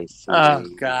 She says, "Oh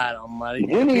God Almighty!"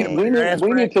 We need to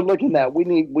look in that. We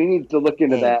need to look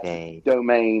into that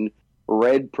domain,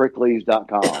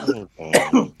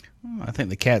 redprickleys.com. I think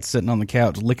the cat's sitting on the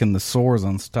couch licking the sores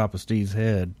on the top of Steve's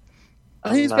head.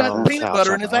 He's got peanut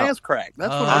butter in his ass crack.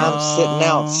 That's what I'm sitting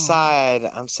outside.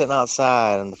 I'm sitting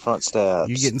outside on the front steps.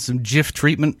 You getting some Jif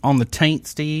treatment on the taint,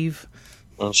 Steve?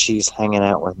 And she's hanging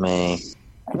out with me.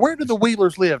 Where do the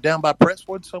Wheelers live? Down by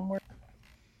Presswood somewhere?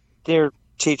 Dear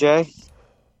TJ.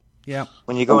 Yeah.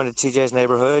 When you go into TJ's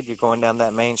neighborhood, you're going down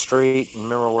that main street. And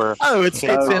remember where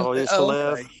Tina Cottle used to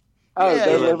live? Okay. Oh, Yeah,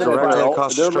 they're yeah, living Directly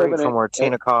across the they're street living from where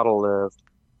Tina Cottle lived.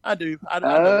 I do. I do.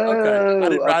 Okay. I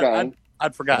didn't ride. Okay.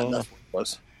 I'd forgotten that's what it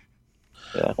was.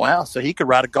 Yeah. Wow. So he could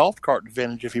ride a golf cart to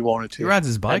Vintage if he wanted to. He rides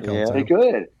his bike all the Yeah. time. He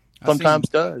could. Sometimes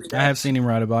does. I have seen him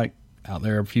ride a bike out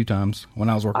there a few times when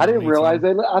I was working. I didn't on realize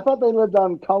ATM. I thought they lived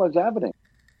on College Avenue.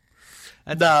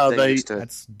 No, They used to.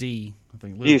 That's D. I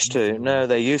think. Used to. No,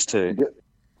 they used to.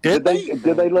 Did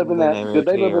they live in that? Did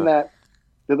they live in that?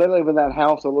 Did they live in that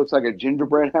house that looks like a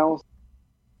gingerbread house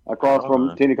across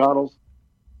from Tina Cottle's?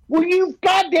 Well, you've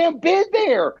goddamn been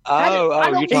there. You're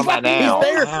talking about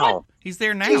now. He's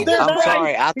there now. He's there I'm right.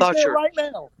 sorry. I thought He's you there right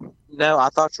now. No, I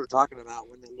thought you were talking about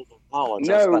when they lived in College.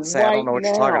 No, I was about to say, I don't know what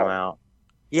you're talking now. about.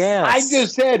 Yes. I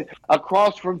just said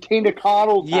across from Tina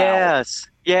Cottle's house.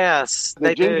 Yes. The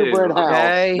They gingerbread do. house.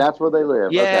 Okay. That's where they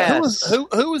live. Yes.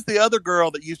 Okay. Who was the other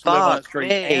girl that used to live on that street?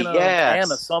 me, Anna, yes.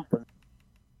 Anna something.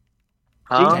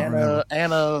 Huh?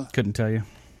 Anna. Couldn't tell you.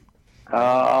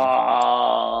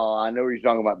 Oh, I know what you're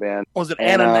talking about, Ben. Was it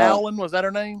Anna Nowlin? Was that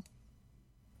her name?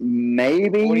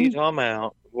 Maybe. What are you talking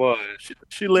about? What?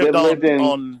 She lived in-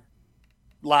 on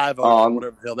Live Oak, or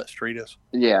whatever the hell that street is.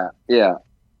 Yeah.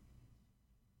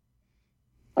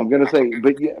 I'm gonna say,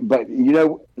 but you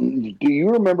know, do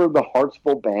you remember the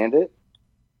Hartsville Bandit?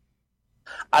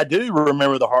 I do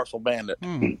remember the Hartsville Bandit.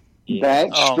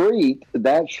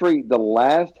 That street, the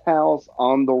last house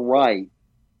on the right,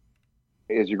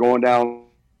 as you're going down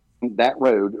that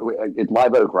road, it's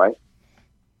Live Oak, right?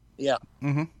 Yeah.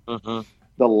 Mm-hmm.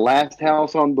 The last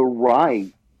house on the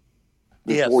right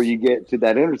before you get to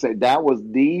that interstate, that was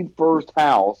the first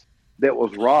house that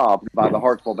was robbed by the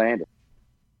Hartsville Bandit.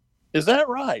 Is that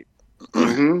right?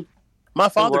 Mm-hmm. My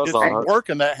father did some work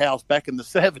in that house back in the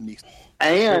 70s.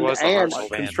 And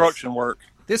construction work.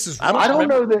 This is. I don't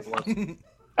know that.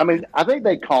 I mean, I think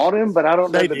they caught him, but I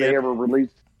don't know that they ever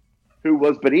released who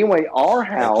was. But anyway, our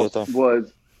house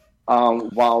was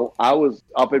while I was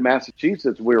up in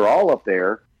Massachusetts, we were all up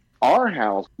there. Our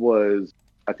house was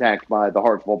attacked by the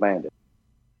Hartsville Bandit.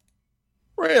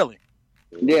 Really?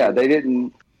 Yeah, they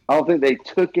didn't. I don't think they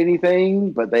took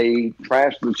anything, but they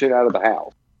trashed the shit out of the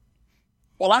house.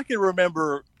 Well, I can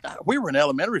remember we were in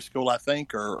elementary school, I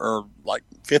think, or like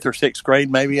 5th or 6th grade,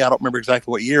 maybe. I don't remember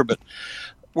exactly what year, but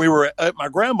we were at my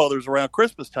grandmother's around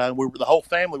Christmas time. The whole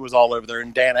family was all over there,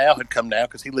 and Dan Al had come down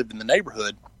because he lived in the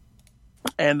neighborhood.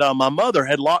 And my mother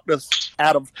had locked us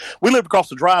out of. We lived across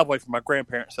the driveway from my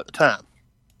grandparents at the time,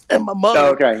 and my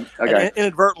mother had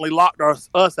inadvertently locked us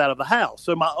out of the house.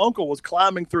 So my uncle was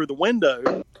climbing through the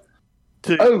window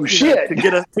to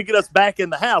get us back in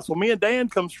the house. Well, me and Dan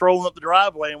come strolling up the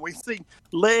driveway, and we see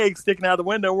legs sticking out the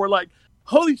window, and we're like,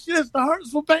 "Holy shit, it's the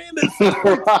Hartsville Bandits!"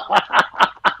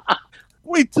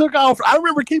 We took off. I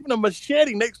remember keeping a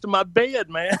machete next to my bed,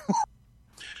 man.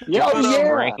 But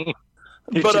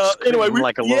anyway,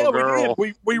 like a little girl.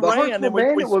 We ran and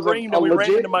we screamed and we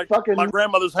ran into my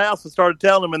grandmother's house and started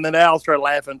telling him, and then Al started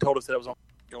laughing and told us that it was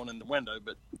going in the window.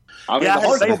 But the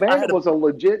Hartsville Bandit was a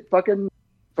legit fucking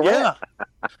threat. Yeah,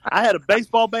 I had a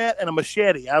baseball bat and a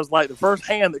machete. I was like, the first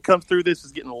hand that comes through this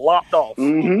is getting lopped off.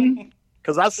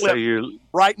 Because I slept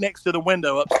right next to the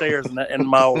window upstairs in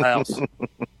my old house.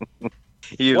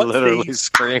 You literally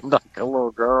screamed like a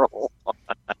little girl.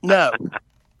 No,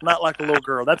 not like a little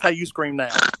girl. That's how you scream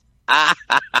now. That's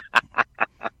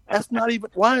not even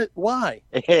why.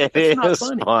 It is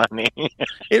funny.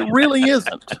 It really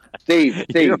isn't. Steve.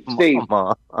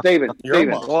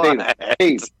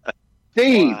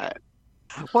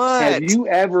 What? Have you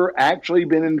ever actually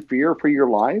been in fear for your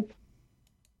life?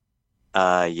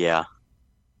 Yeah.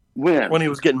 When he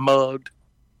was getting mugged.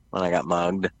 When I got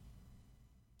mugged.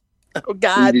 Oh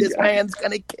God, this man's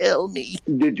gonna kill me.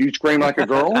 Did you scream like a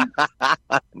girl?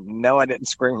 No, I didn't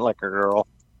scream like a girl.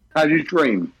 How did you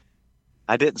scream?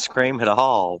 I didn't scream at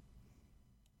all.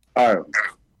 Oh.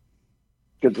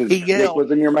 Because his dick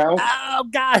was in your mouth? Oh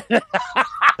God.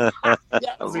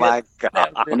 Oh my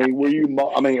God. I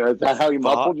mean, is that how he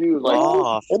muffled you? Like,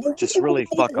 off. Just really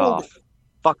fuck off.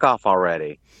 Fuck off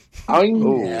already. I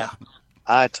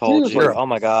told you. Oh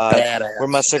my God. Where'd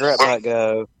my cigarette butt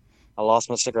go? I lost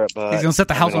my cigarette butt. He's going to set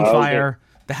the house on fire.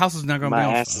 The house is not going to be on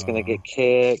fire. My ass is going to get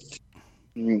kicked.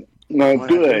 No,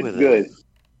 good.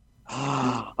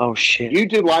 Oh, shit.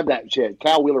 YouTube live that shit.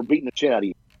 Kyle Wheeler beating the shit out of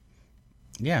you.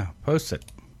 Yeah, post it.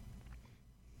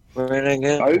 Are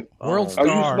you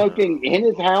smoking in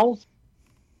his house?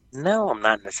 No, I'm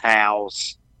not in his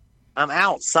house. I'm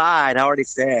outside, I already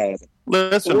said.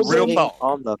 Listen, real talk.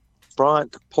 On the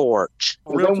front porch.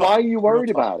 Well, then why are you worried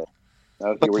about it?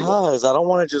 Because I don't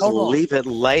want to just leave it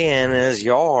laying in his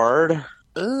yard.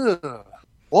 Ugh.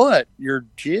 What? Your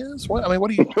jizz? What? I mean, what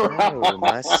are you? Oh,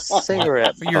 my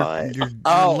cigarette butt.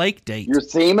 Your lake date. Your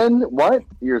semen? What?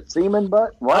 Your semen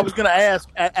butt? What? I was going to ask.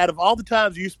 Out of all the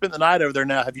times you spent the night over there,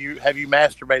 now have you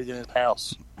masturbated in his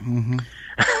house? Mm-hmm.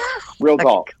 Real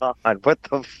talk. God, what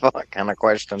the fuck kind of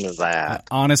question is that?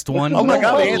 Honest one. Oh my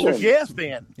God! The answer is yes.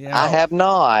 Then I have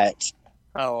not.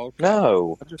 Oh okay.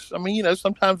 No. I mean,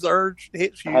 sometimes the urge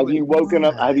hits you. Have you woken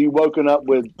up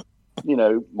with,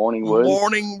 morning wood?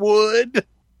 Morning wood.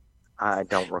 I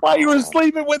don't recall. While you were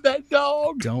sleeping with that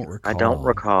dog? Don't recall. I don't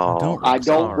recall. I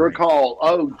don't recall.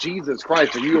 Oh, Jesus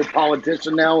Christ. Are you a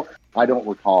politician now? I don't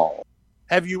recall.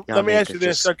 Have you, let me ask you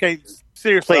this. Okay,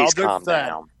 seriously. Please calm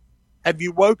down. Have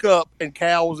you woke up and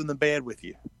Cal was in the bed with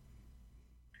you?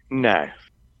 No.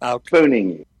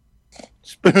 Spooning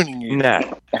you.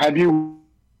 No. Have you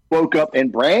woke up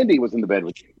and Brandy was in the bed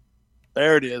with you?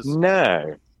 There it is.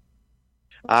 No.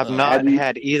 I've not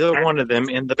had either one of them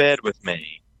in the bed with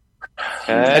me.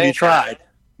 Okay. Have you tried?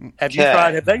 Have you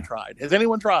tried? Have they tried? Has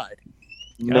anyone tried?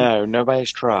 No,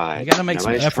 nobody's tried. You got to make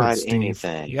some effort, tried Steve.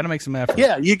 anything. You got to make some effort.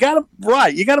 Yeah, you got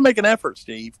to make an effort,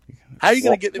 Steve. How are you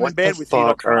going to get them in bed with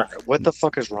you? What the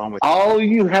fuck is wrong with you? All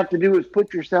you have to do is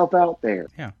put yourself out there.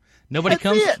 Yeah. Nobody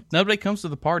comes to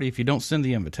the party if you don't send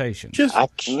the invitation. I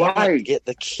can't get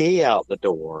the key out the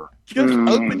door. Just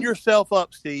open yourself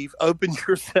up, Steve. Open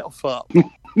yourself up.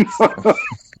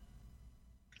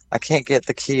 I can't get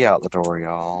the key out the door,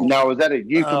 y'all. Now, is that a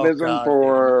euphemism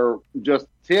for just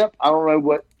tip? I don't know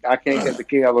what. I can't get the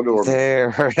key out the door.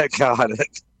 There, I got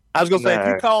it. I was going to say, if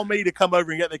you call me to come over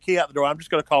and get the key out the door, I'm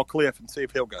just going to call Cliff and see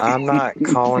if he'll go. I'm not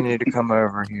calling you to come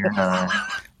over here, no.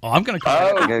 Oh, I'm going to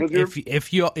call.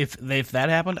 If that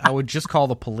happened, I would just call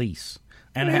the police.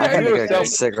 And get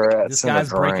cigarettes. This guy's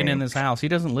breaking in his house. He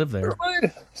doesn't live there.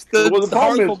 It's the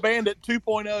Harmful Bandit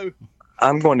 2.0.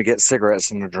 I'm going to get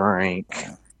cigarettes and a drink.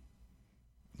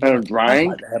 And a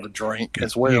drink? I'd have a drink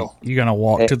as well. You're going to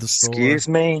walk to the store? Excuse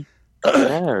me?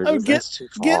 No, that's too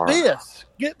far.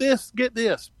 Get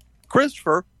this.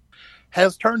 Christopher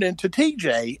has turned into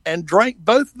TJ and drank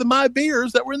both of my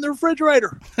beers that were in the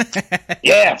refrigerator.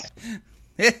 Yes.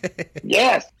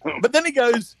 Yes. But then he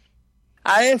goes,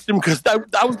 I asked him because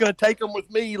I was going to take them with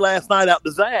me last night out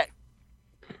to Zach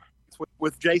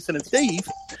with Jason and Steve.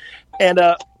 And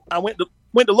I went to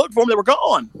look for them. They were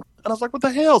gone. And I was like, what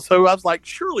the hell? So I was like,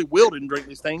 surely Will didn't drink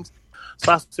these things.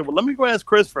 So I said, well, let me go ask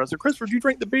Christopher. I said, Christopher, did you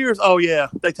drink the beers? Oh, yeah.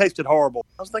 They tasted horrible.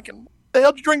 I was thinking, what the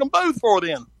hell did you drink them both for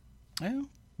then? Well,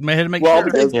 I had to make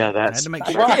sure. Yeah, that's had to make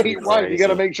sure. Right. You got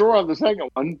to make sure on the second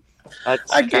one.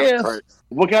 I guess.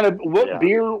 What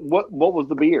beer? What was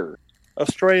the beer?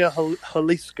 Estrella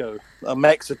Jalisco, a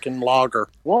Mexican lager.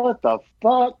 What the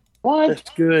fuck? What?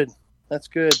 That's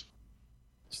good.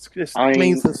 It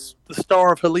means the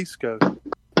star of Jalisco.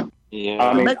 Yeah.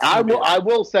 I mean, I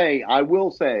will say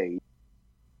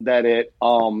that it.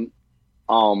 God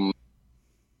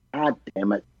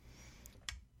damn it!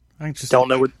 I just don't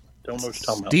know what you're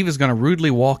talking about. Steve is going to rudely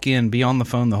walk in, be on the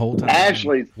phone the whole time.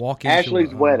 Ashley's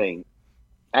wedding.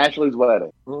 Ashley's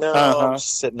wedding. No, I'm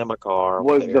sitting in my car.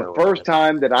 Was the first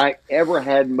time that I ever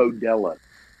had Modelo.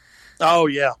 Oh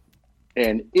yeah,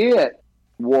 and it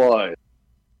was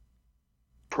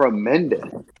tremendous.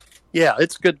 Yeah,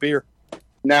 it's good beer.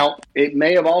 Now, it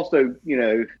may have also,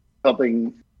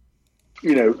 something,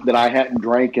 that I hadn't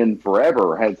drank in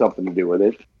forever had something to do with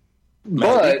it.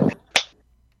 Maybe.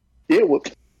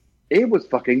 But it was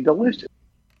fucking delicious.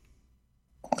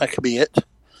 That could be it.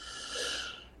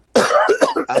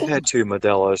 I had 2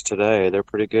 Modelo's today. They're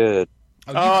pretty good.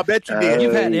 I bet you did.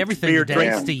 You've had everything beer today,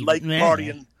 drinking, Steve. Late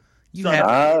partying.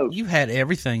 You've had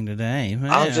everything today. Man.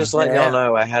 I'll just let y'all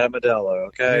know I had a Modelo,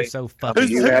 okay? You're so fucking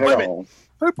you had it all.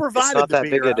 Who provided it's not the that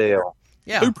beer? big a deal.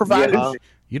 Yeah. Who provided it?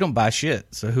 You don't buy shit,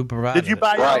 so who provided Did you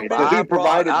buy your own beer? I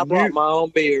brought my own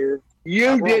beer.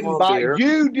 You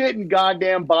didn't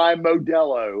goddamn buy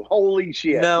Modelo. Holy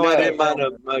shit. No, I didn't buy no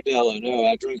Modelo. No,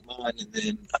 I drank mine and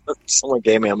then someone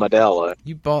gave me a Modelo.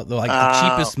 You bought the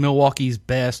cheapest Milwaukee's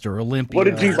Best or Olympia. What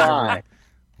did you buy?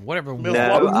 Whatever.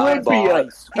 I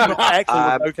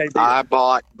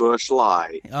bought Busch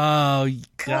Light. Oh,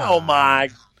 God. Oh,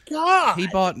 my God. He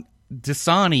bought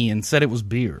Dasani and said it was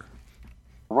beer.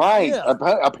 Right. Yeah.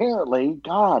 Apparently,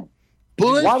 God.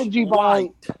 Why did you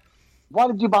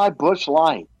buy Busch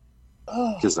Light?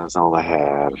 Because that's all I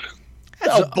had.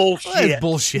 That's bullshit. That's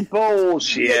bullshit.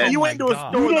 Bullshit. Yeah, you went to a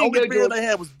store and the only beer they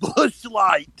had was Busch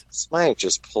Light. Smack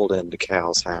just pulled into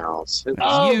Cal's house.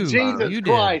 Oh, Jesus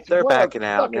Christ. They're backing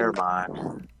out. Never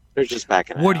mind. They're just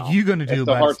backing out. What are you going to do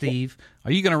about it, Steve?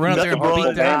 Are you going to run up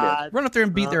there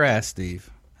and beat their ass, Steve?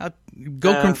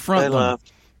 Go confront them.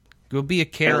 Go be a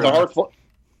Karen.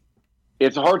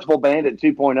 It's a Hartsville Bandit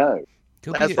 2.0.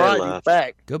 That's right. He's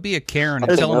back. Go be a Karen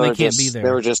and tell them they can't be there.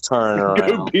 They were just turning around.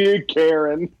 Go be a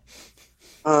Karen.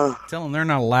 Tell them they're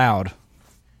not allowed.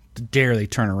 Dare they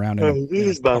turn around and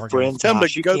use my friend's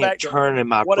house. You go back to turn in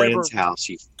my friend's house.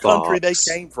 You country they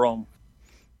came from.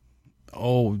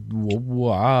 Oh,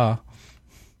 wow.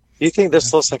 You think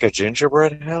this looks like a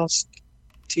gingerbread house,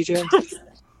 TJ?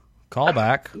 Call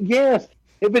back. Yes.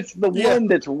 If it's the one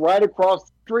that's right across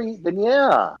the street, then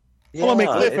yeah. Well, I mean,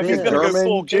 Cliff, if he's going to go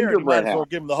full Karen, you might as well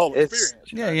give him the whole experience.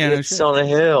 It's on a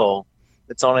hill.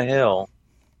 It's on a hill.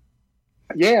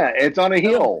 Yeah, it's on a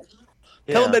hill.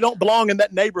 Tell them they don't belong in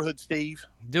that neighborhood, Steve.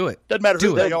 Do it. Doesn't matter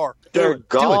who they are. They're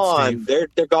gone. They're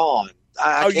gone.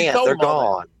 I can't. They're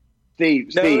gone.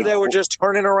 Steve. No, they were just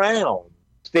turning around.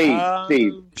 Steve.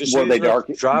 Just were they dark?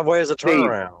 Driveway as a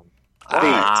turnaround.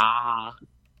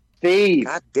 Steve.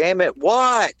 God damn it!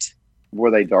 What?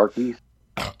 Were they darkies?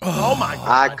 Oh my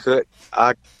God!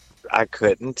 I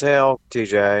couldn't tell,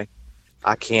 TJ.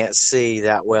 I can't see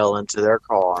that well into their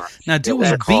car. Now, do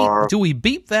we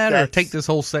beep that or take this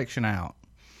whole section out?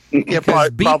 Yeah,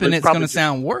 because beeping it's going to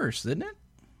sound worse, isn't it?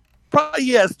 Probably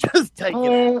yes. Just take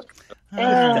it out. Take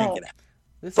it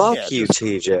out. Fuck you,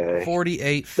 TJ.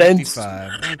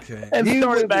 48:55. Okay. And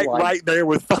start it back right there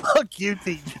with "fuck you,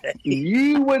 TJ."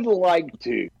 You would like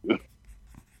to.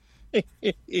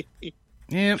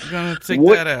 Yep, gonna take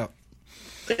that out.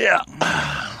 Yeah.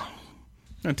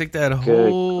 Gonna take that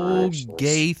whole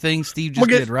gay thing Steve just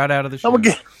did right out of the show. I'm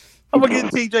gonna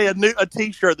get TJ a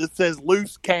T-shirt that says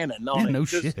 "Loose Cannon" on it. No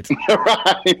shit.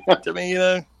 Right. I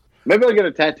mean, maybe I'll get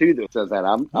a tattoo that says that.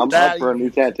 I'm up for a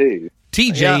new tattoo.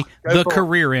 TJ, the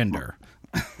career ender.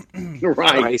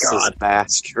 Right, racist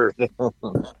bastard.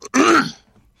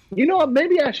 You know what?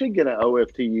 Maybe I should get an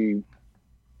OFTU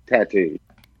tattoo.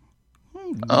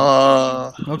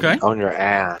 Okay. On your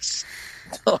ass.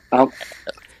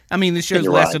 I mean, this show's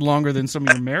lasted longer than some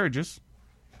of your marriages.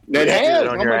 It has.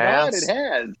 On your ass? God, it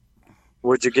has.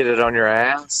 Would you get it on your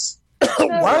ass?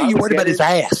 Why are you worried about his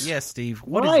ass? Yes, Steve.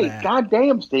 What is that? God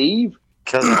damn, Steve.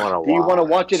 Because I want to watch. Do you want to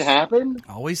watch it happen?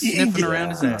 Always sniffing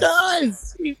around his ass.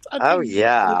 Does. Oh,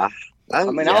 yeah. I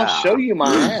mean, I'll show you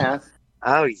my ass.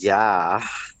 Oh, yeah.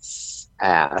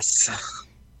 Ass.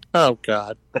 Oh,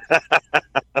 God.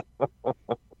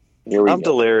 I'm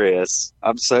delirious.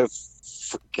 I'm so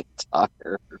freaking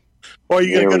tired. Well, are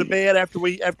you going to go to bed after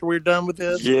we're done with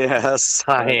this? Yes,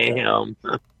 I am.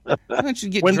 Why don't you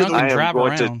get drunk and drive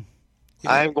around?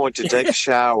 I am going to take a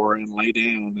shower and lay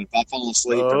down. If I fall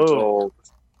asleep until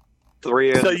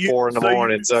 3 or 4 in the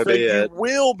morning, so be it. You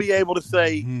will be able to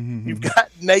say you've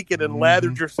got naked and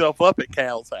lathered yourself up at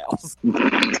Cal's house.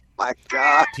 My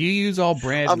God. Do you use all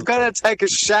brand? I'm going to take a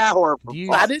shower.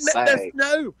 I didn't.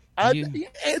 No.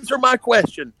 Answer my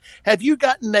question. Have you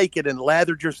gotten naked and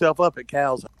lathered yourself up at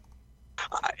Cal's house?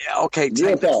 Okay,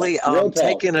 technically, I'm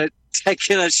taking a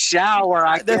shower.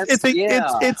 I guess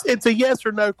it's a yes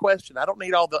or no question. I don't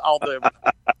need all the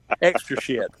extra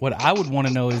shit. What I would want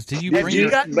to know is, did you bring? You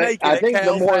got naked I think at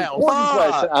the more house. important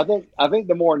question. I think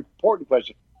the more important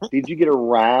question: did you get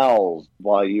aroused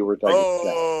while you were taking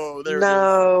Oh, there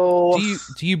no.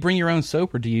 Do you bring your own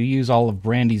soap or do you use all of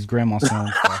Brandy's grandma's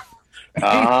stuff?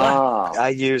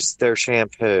 I used their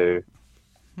shampoo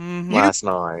last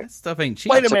night. That stuff ain't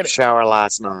cheap. Wait a minute. I took a shower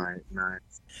last night.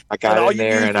 I got in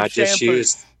there and I just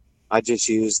used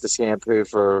the shampoo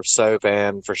for soap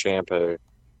and for shampoo.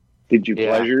 Did you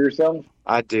pleasure yourself?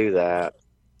 I do that.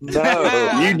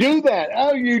 No. You do that.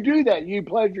 Oh, you do that. You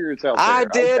pleasure yourself. I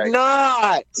did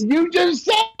not. You just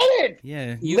said it.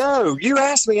 Yeah. No, you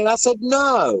asked me and I said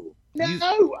no.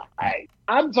 No.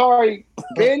 I'm sorry,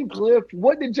 Ben, Cliff.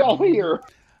 What did y'all hear?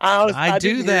 I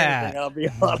do that. I'll be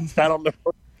honest. I don't know.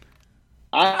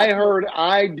 I heard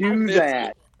I do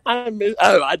that. I do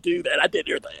that. I did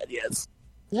hear that. Yes.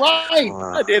 Right.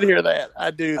 I did hear that.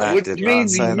 I do that. Which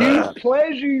means you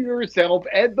pleasure yourself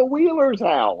at the Wheeler's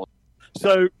house.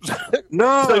 So,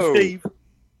 no. So, Steve.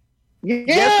 Yes.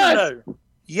 Yes or no?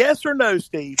 Yes or no,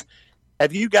 Steve?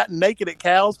 Have you gotten naked at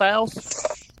Cal's house?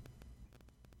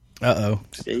 Uh-oh.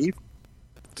 Steve?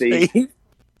 He's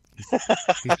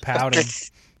pouting.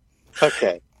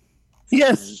 Okay.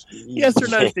 Yes. Yes or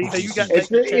no, Steve? Have you gotten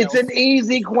naked at Cal's? It's an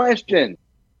easy question.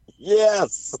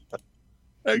 Yes.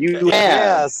 Okay.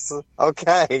 Yes.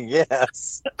 Okay,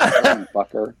 yes.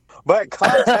 Fucker. But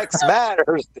context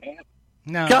matters, Dan.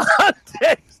 No.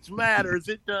 Context matters.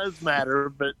 It does matter,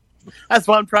 but that's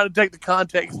why I'm trying to take the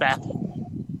context out.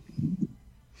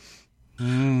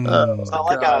 It's not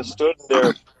like I stood in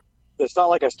there. It's not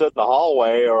like I stood in the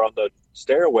hallway or on the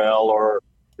stairwell or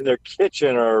in their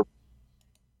kitchen or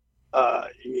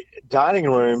dining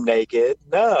room naked.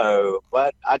 No,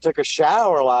 but I took a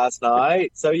shower last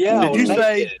night. So yeah.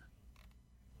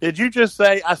 Did you just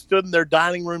say I stood in their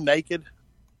dining room naked?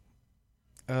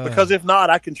 Because if not,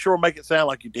 I can sure make it sound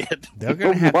like you did. They're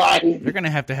gonna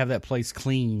have to have that place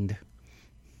cleaned.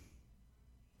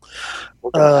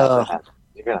 You're gonna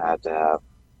have to have.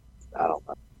 I don't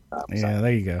know. Yeah,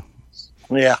 there you go.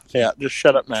 Yeah. Just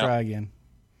shut up now. Try again.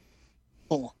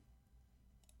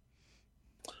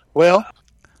 Well,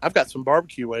 I've got some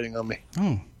barbecue waiting on me.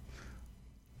 Oh.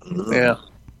 Yeah.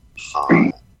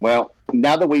 Well,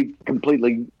 now that we've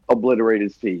completely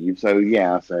obliterated Steve, so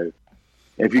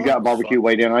if you got barbecue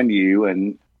waiting on you,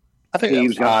 and I think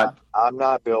Steve's got. I'm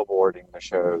not billboarding the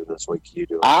show this week. You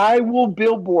do it. I will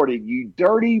billboard it, you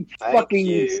dirty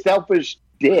selfish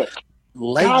dick.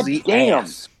 Lazy God damn.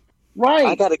 ass. Right.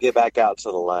 I got to get back out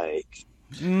to the lake.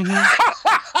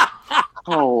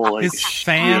 Holy His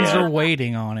fans are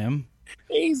waiting on him.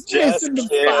 He's Just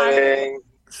kidding.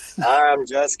 I'm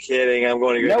just kidding. I'm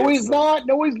going to go. No, he's not.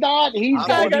 No, he's not. He's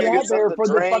got to be out there for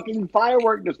the fucking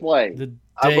firework display.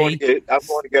 I'm going to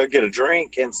go get a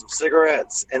drink and some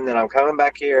cigarettes, and then I'm coming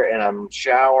back here and I'm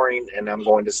showering and I'm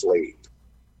going to sleep.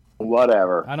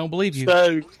 Whatever. I don't believe you.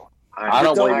 So I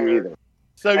don't believe you either.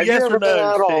 So have yes you ever or no, been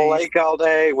out on a Steve? lake all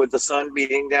day with the sun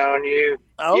beating down on you?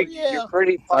 Oh, You're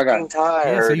pretty fucking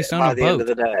tired Yeah, so you sound by a the end boat.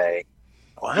 of the day.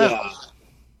 Wow. Yeah.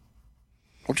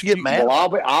 Don't you get mad?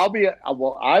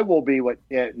 Well, I will be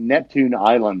at Neptune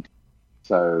Island.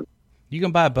 So You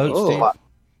can buy a boat, Steve.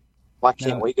 Why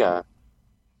can't we go?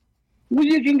 well,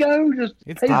 you can go. Just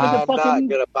It's pay for the I'm not fucking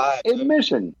gonna buy it.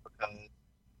 admission.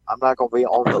 I'm not going to be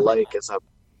on the lake as a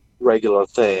regular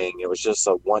thing. It was just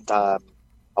a one time.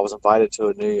 I was invited to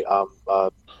a New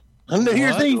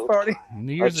Year's What? Eve party.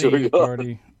 New Year's Julia. Eve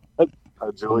party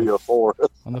a Julia 4th.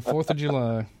 on the 4th of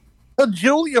July. A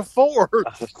Julia Ford.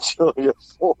 Julia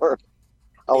 4th.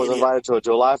 I was invited to a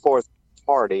July 4th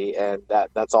party, and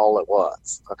that's all it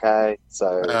was. Okay,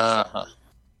 so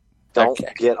don't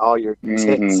get all your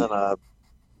tits in a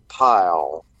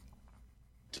pile.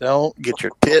 Don't get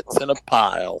your tits in a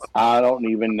pile. I don't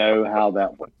even know how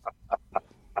that went.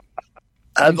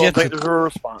 I You don't have think to- there's a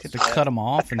response. You have to cut them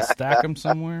off and stack them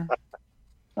somewhere.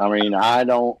 I mean, I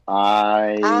don't.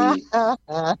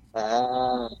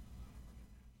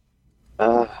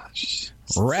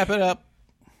 Wrap it up.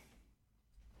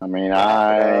 I mean,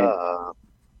 I'll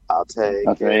take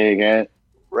it.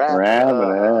 Wrap Wrap it it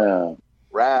up. up.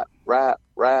 Wrap.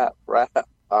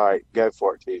 All right, go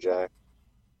for it, TJ.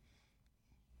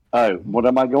 Oh, what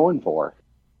am I going for?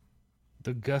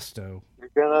 The gusto. You're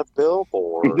gonna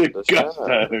billboard the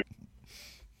show.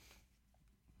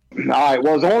 All right.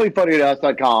 Well, it's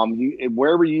onlyfunnytous.com.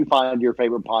 Wherever you find your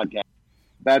favorite podcast,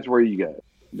 that's where you go.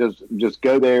 Just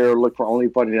go there, look for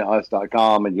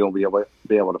onlyfunnytous.com, and you'll be able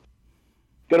to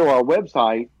go to our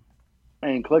website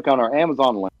and click on our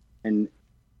Amazon link. And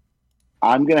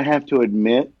I'm going to have to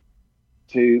admit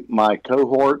to my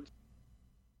cohort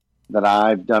that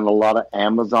I've done a lot of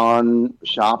Amazon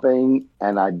shopping,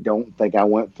 and I don't think I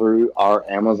went through our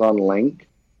Amazon link.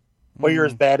 Well, you're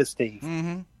as bad as Steve.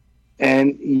 Mm-hmm.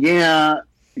 And yeah.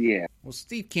 Well,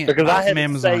 Steve can't Because buy I have from it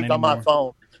Amazon saved anymore. on my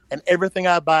phone, and everything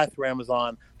I buy through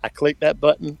Amazon, I click that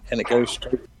button and it goes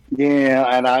straight. Yeah,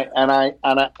 and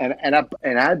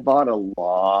I bought a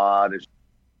lot of.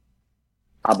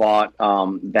 I bought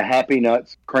the Happy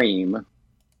Nuts cream.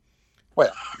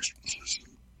 Well,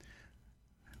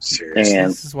 Seriously,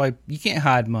 And This is why you can't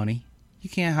hide money. You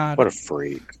can't hide. what a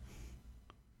freak!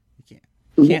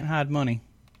 You can't hide money.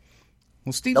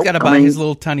 Well, Steve's Nope, got to I buy mean- his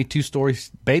little tiny 2-story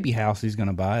baby house. He's going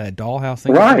to buy that dollhouse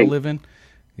thing he's Right. going to live in.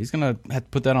 He's going to have to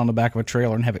put that on the back of a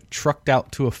trailer and have it trucked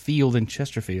out to a field in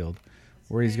Chesterfield,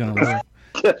 where he's going to live.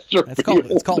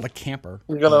 It's called a camper.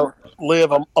 you're going to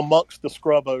live amongst the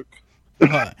scrub oak.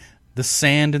 The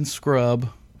sand and scrub.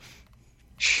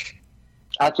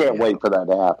 I can't wait for that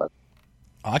to happen.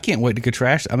 I can't wait to get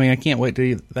trash. I mean, I can't wait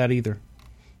to do that either.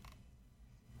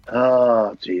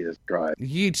 Oh, Jesus Christ.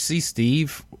 You'd see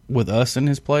Steve with us in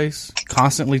his place,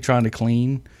 constantly trying to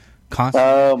clean, constantly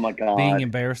Oh my God. being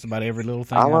embarrassed about every little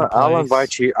thing. I'll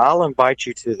invite you. I'll invite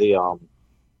you to the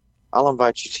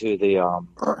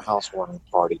housewarming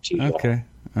party, TJ. Okay.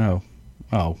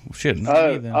 Oh, shit.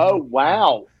 Oh,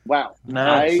 wow. No, I no,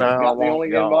 I got the won't only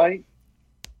go. invite.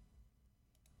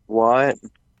 What?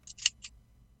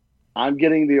 I'm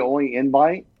getting the only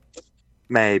invite.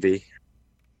 Maybe.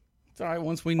 All right,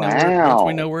 once we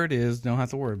know where it is, don't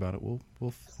have to worry about it. We'll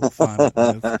find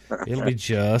it. It'll be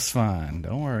just fine.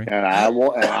 Don't worry. And I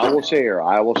will share.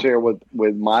 I will share with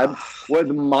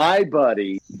my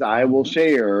buddies. I will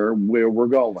share where we're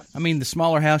going. I mean, the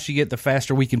smaller house you get, the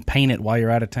faster we can paint it while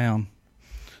you're out of town.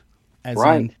 As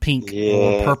in pink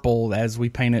or purple, as we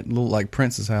paint it, look like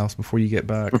Prince's house before you get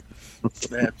back.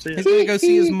 That's it. He's gonna go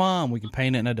see his mom. We can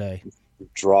paint it in a day.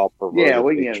 Draw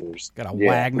pictures. Got a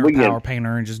Wagner power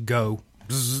painter and just go.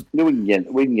 We can get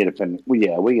it finished. We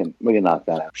can knock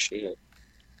that out. Shit.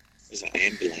 There's an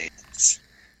ambulance.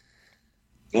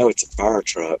 No, it's a fire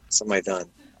truck. Somebody done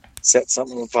set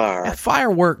something on fire. Yeah,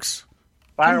 fireworks.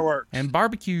 And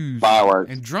barbecues.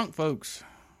 Fireworks. And drunk folks.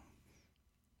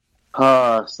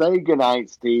 Say goodnight,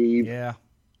 Steve. Yeah.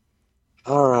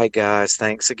 All right, guys.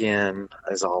 Thanks again,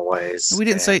 as always. We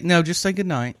didn't say no. Just say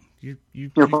goodnight.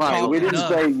 You're fine. We didn't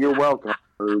say you're welcome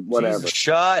or whatever. Jesus,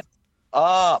 shut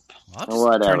up. I'll just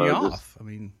whatever. turn you off. I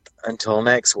mean, until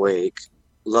next week.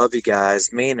 Love you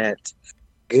guys. Mean it.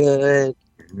 Good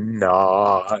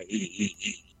night.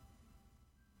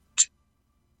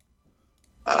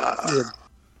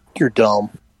 You're dumb.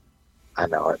 I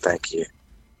know it. Thank you.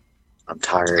 I'm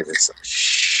tired of this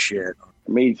shit.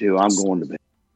 Me too. I'm going to bed.